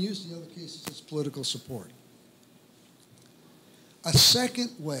revenues, in the other case it's political support. A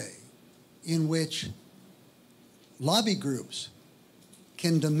second way in which lobby groups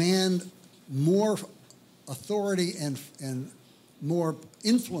can demand more authority and more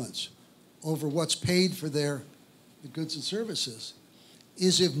influence over what's paid for the goods and services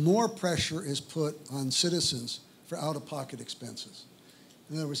is if more pressure is put on citizens for out-of-pocket expenses.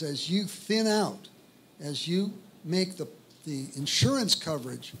 In other words, as you thin out, as you make the insurance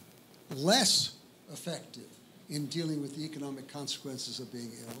coverage less effective in dealing with the economic consequences of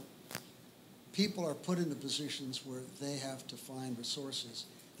being ill, people are put into positions where they have to find resources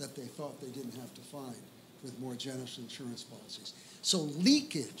that they thought they didn't have to find with more generous insurance policies. So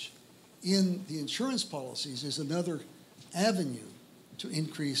leakage in the insurance policies is another avenue to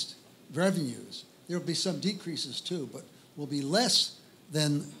increased revenues. There will be some decreases too, but will be less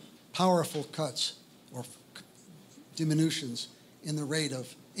than powerful cuts or diminutions in the rate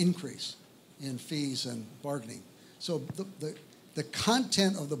of increase in fees and bargaining. So the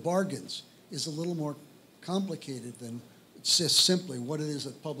content of the bargains is a little more complicated than just simply what it is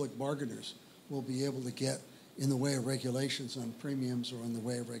that public bargainers will be able to get in the way of regulations on premiums or in the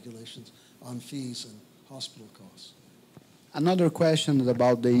way of regulations on fees and hospital costs. Another question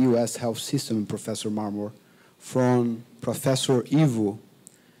about the U.S. health system, Professor Marmor, from Professor Ivo,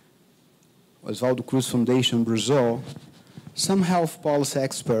 Oswaldo Cruz Foundation, Brazil. Some health policy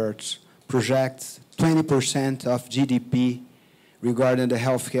experts project 20% of GDP regarding the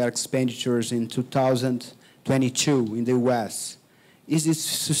healthcare expenditures in 2022 in the U.S. Is this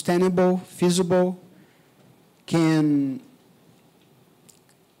sustainable, feasible?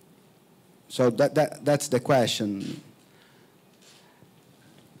 So that's the question.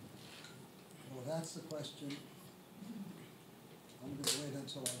 Well, that's the question. I'm going to wait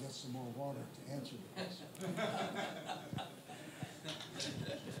until I get some more water to answer the question.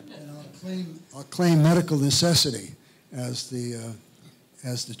 And I'll claim medical necessity as the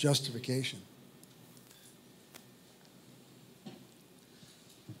justification.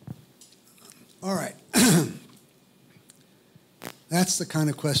 All right. That's the kind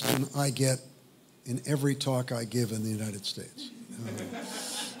of question I get in every talk I give in the United States.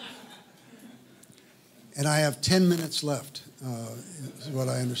 And I have 10 minutes left, is what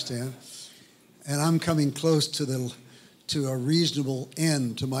I understand. And I'm coming close to a reasonable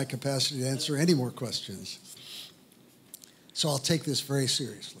end to my capacity to answer any more questions. So I'll take this very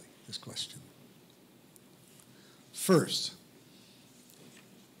seriously, this question. First,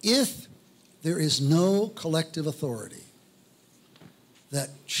 if there is no collective authority that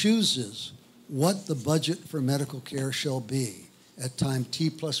chooses what the budget for medical care shall be at time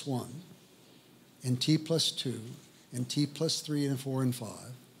T+1 and T+2 and T+3 and 4 and 5,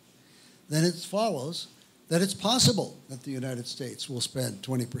 then it follows that it's possible that the United States will spend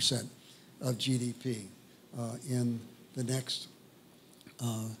 20% of GDP in the next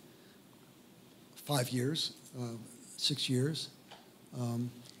 5 years, 6 years.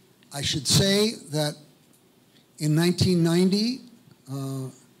 I should say that in 1990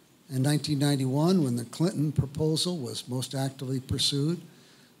 and 1991, when the Clinton proposal was most actively pursued,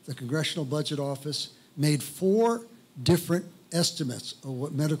 the Congressional Budget Office made 4 different estimates of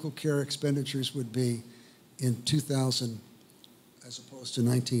what medical care expenditures would be in 2000 as opposed to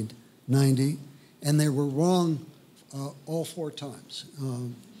 1990, and they were wrong all 4 times.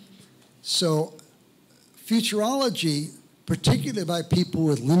 So futurology, particularly by people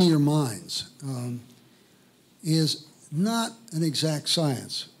with linear minds, is not an exact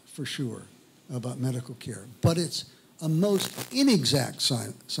science, for sure, about medical care. But it's a most inexact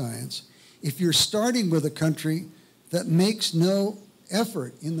science if you're starting with a country that makes no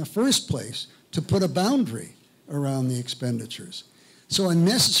effort in the first place to put a boundary around the expenditures. So a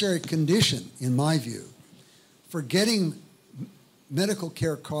necessary condition, in my view, for getting medical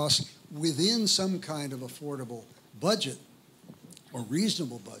care costs within some kind of affordable budget or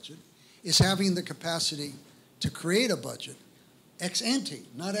reasonable budget is having the capacity to create a budget ex ante,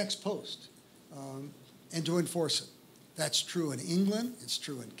 not ex post. and to enforce it. That's true in England, it's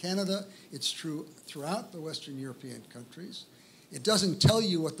true in Canada, it's true throughout the Western European countries. It doesn't tell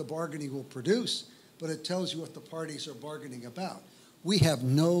you what the bargaining will produce, but it tells you what the parties are bargaining about. We have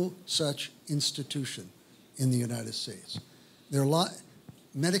no such institution in the United States.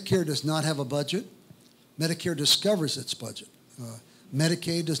 Medicare does not have a budget. Medicare discovers its budget.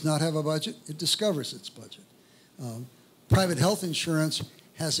 Medicaid does not have a budget. It discovers its budget. Private health insurance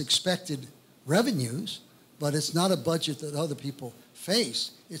has expected revenues, but it's not a budget that other people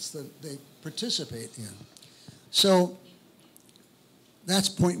face. It's that they participate in. So that's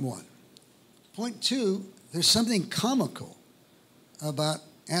point one. Point two, there's something comical about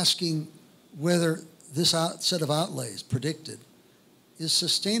asking whether this set of outlays predicted is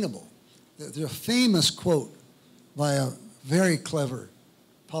sustainable. There's a famous quote by a very clever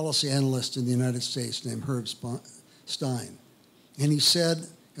policy analyst in the United States named Herb Stein. And he said,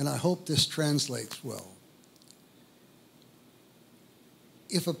 and I hope this translates well,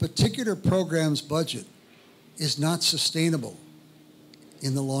 if a particular program's budget is not sustainable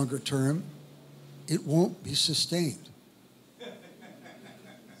in the longer term, it won't be sustained.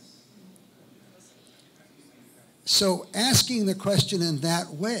 So asking the question in that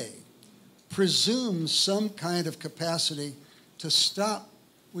way presumes some kind of capacity to stop,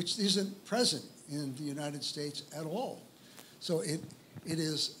 which isn't present in the United States at all. So it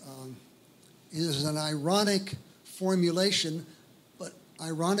is an ironic formulation, but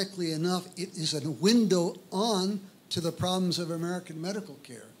ironically enough, it is a window on to the problems of American medical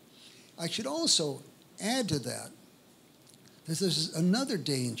care. I should also add to that there's another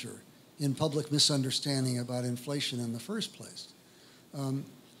danger in public misunderstanding about inflation in the first place.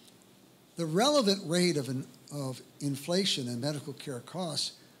 The relevant rate of inflation and medical care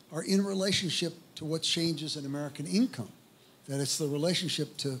costs are in relationship to what changes in American income. That it's the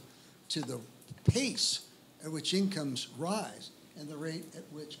relationship to the pace at which incomes rise and the rate at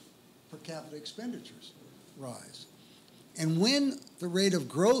which per capita expenditures rise. And when the rate of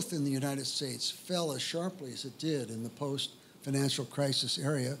growth in the United States fell as sharply as it did in the post-financial crisis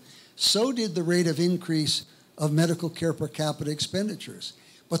area, so did the rate of increase of medical care per capita expenditures.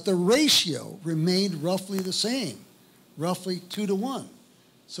 But the ratio remained roughly the same, roughly 2 to 1.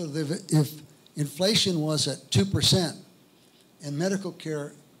 So if inflation was at 2% and medical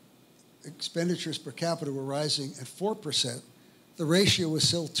care expenditures per capita were rising at 4%, the ratio was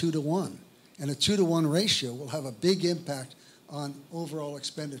still 2 to 1. And a 2 to 1 ratio will have a big impact on overall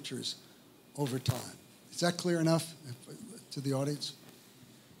expenditures over time. Is that clear enough to the audience?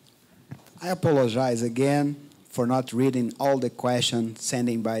 I apologize again for not reading all the questions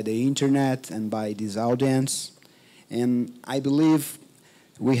sent by the internet and by this audience. And I believe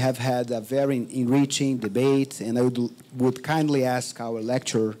we have had a very enriching debate, and I would kindly ask our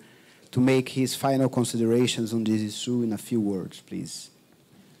lecturer to make his final considerations on this issue in a few words, please.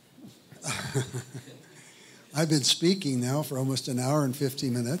 I've been speaking now for almost an hour and 50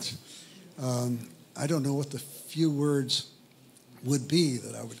 minutes. I don't know what the few words would be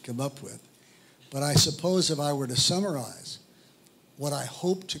that I would come up with. But I suppose if I were to summarize what I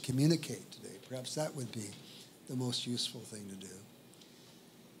hope to communicate today, perhaps that would be the most useful thing to do,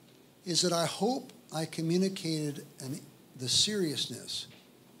 is that I hope I communicated the seriousness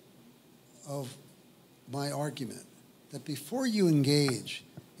of my argument, that before you engage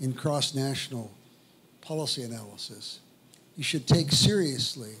in cross-national policy analysis, you should take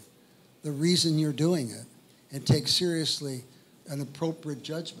seriously the reason you're doing it and take seriously an appropriate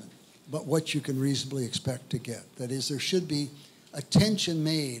judgment about what you can reasonably expect to get. That is, there should be attention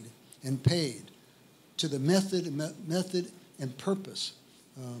made and paid to the method and purpose,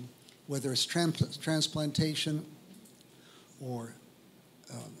 whether it's transplantation or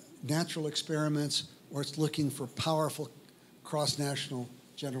natural experiments, or it's looking for powerful cross-national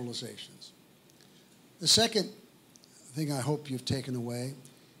generalizations. The second thing I hope you've taken away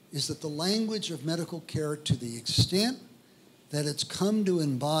is that the language of medical care, to the extent that it's come to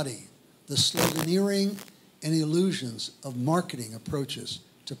embody the sloganeering and illusions of marketing approaches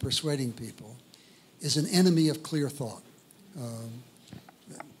to persuading people, is an enemy of clear thought.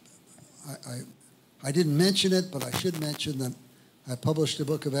 I didn't mention it, but I should mention that I published a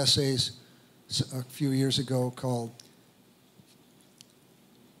book of essays a few years ago called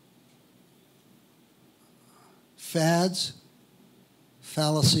Fads,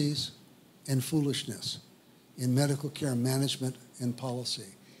 Fallacies, and Foolishness in Medical Care Management and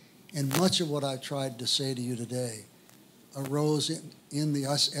Policy. And much of what I tried to say to you today arose in the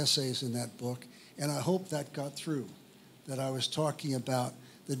essays in that book, and I hope that got through, that I was talking about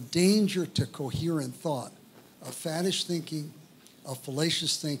the danger to coherent thought of faddish thinking, of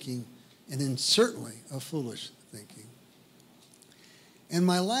fallacious thinking, and then certainly of foolish thinking. And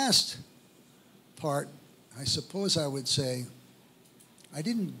my last part, I suppose I would say, I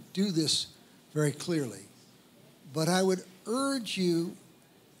didn't do this very clearly, but I would urge you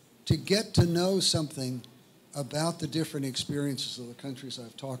to get to know something about the different experiences of the countries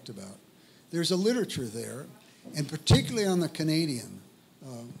I've talked about. There's a literature there, and particularly on the Canadian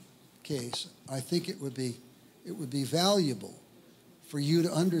case, I think it would be valuable for you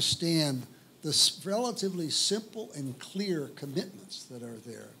to understand the relatively simple and clear commitments that are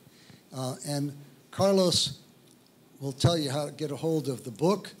there. And Carlos will tell you how to get a hold of the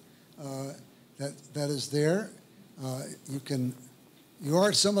book that is there.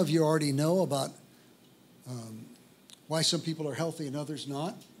 Some of you already know about why some people are healthy and others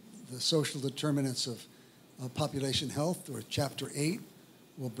not, the social determinants of population health, or Chapter 8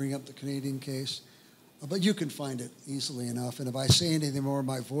 will bring up the Canadian case. But you can find it easily enough, and if I say anything more,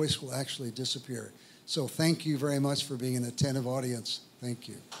 my voice will actually disappear. So thank you very much for being an attentive audience. Thank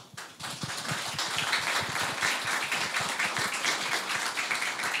you.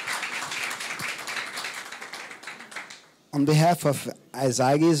 On behalf of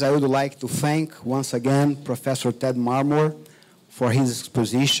Isags, I would like to thank once again Professor Ted Marmor for his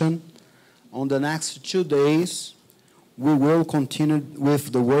exposition. On the next 2 days, we will continue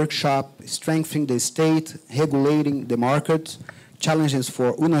with the workshop Strengthening the State, Regulating the Market, Challenges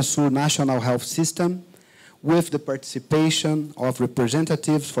for UNASUR National Health System, with the participation of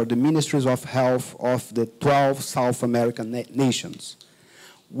representatives for the Ministries of Health of the 12 South American nations.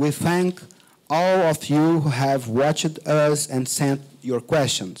 We thank all of you who have watched us and sent your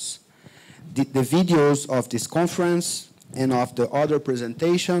questions. The videos of this conference and of the other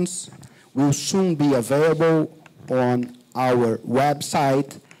presentations will soon be available on our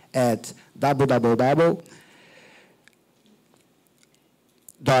website at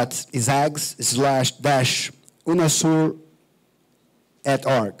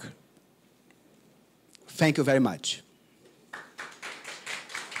www.isags/unasur.org. Thank you very much.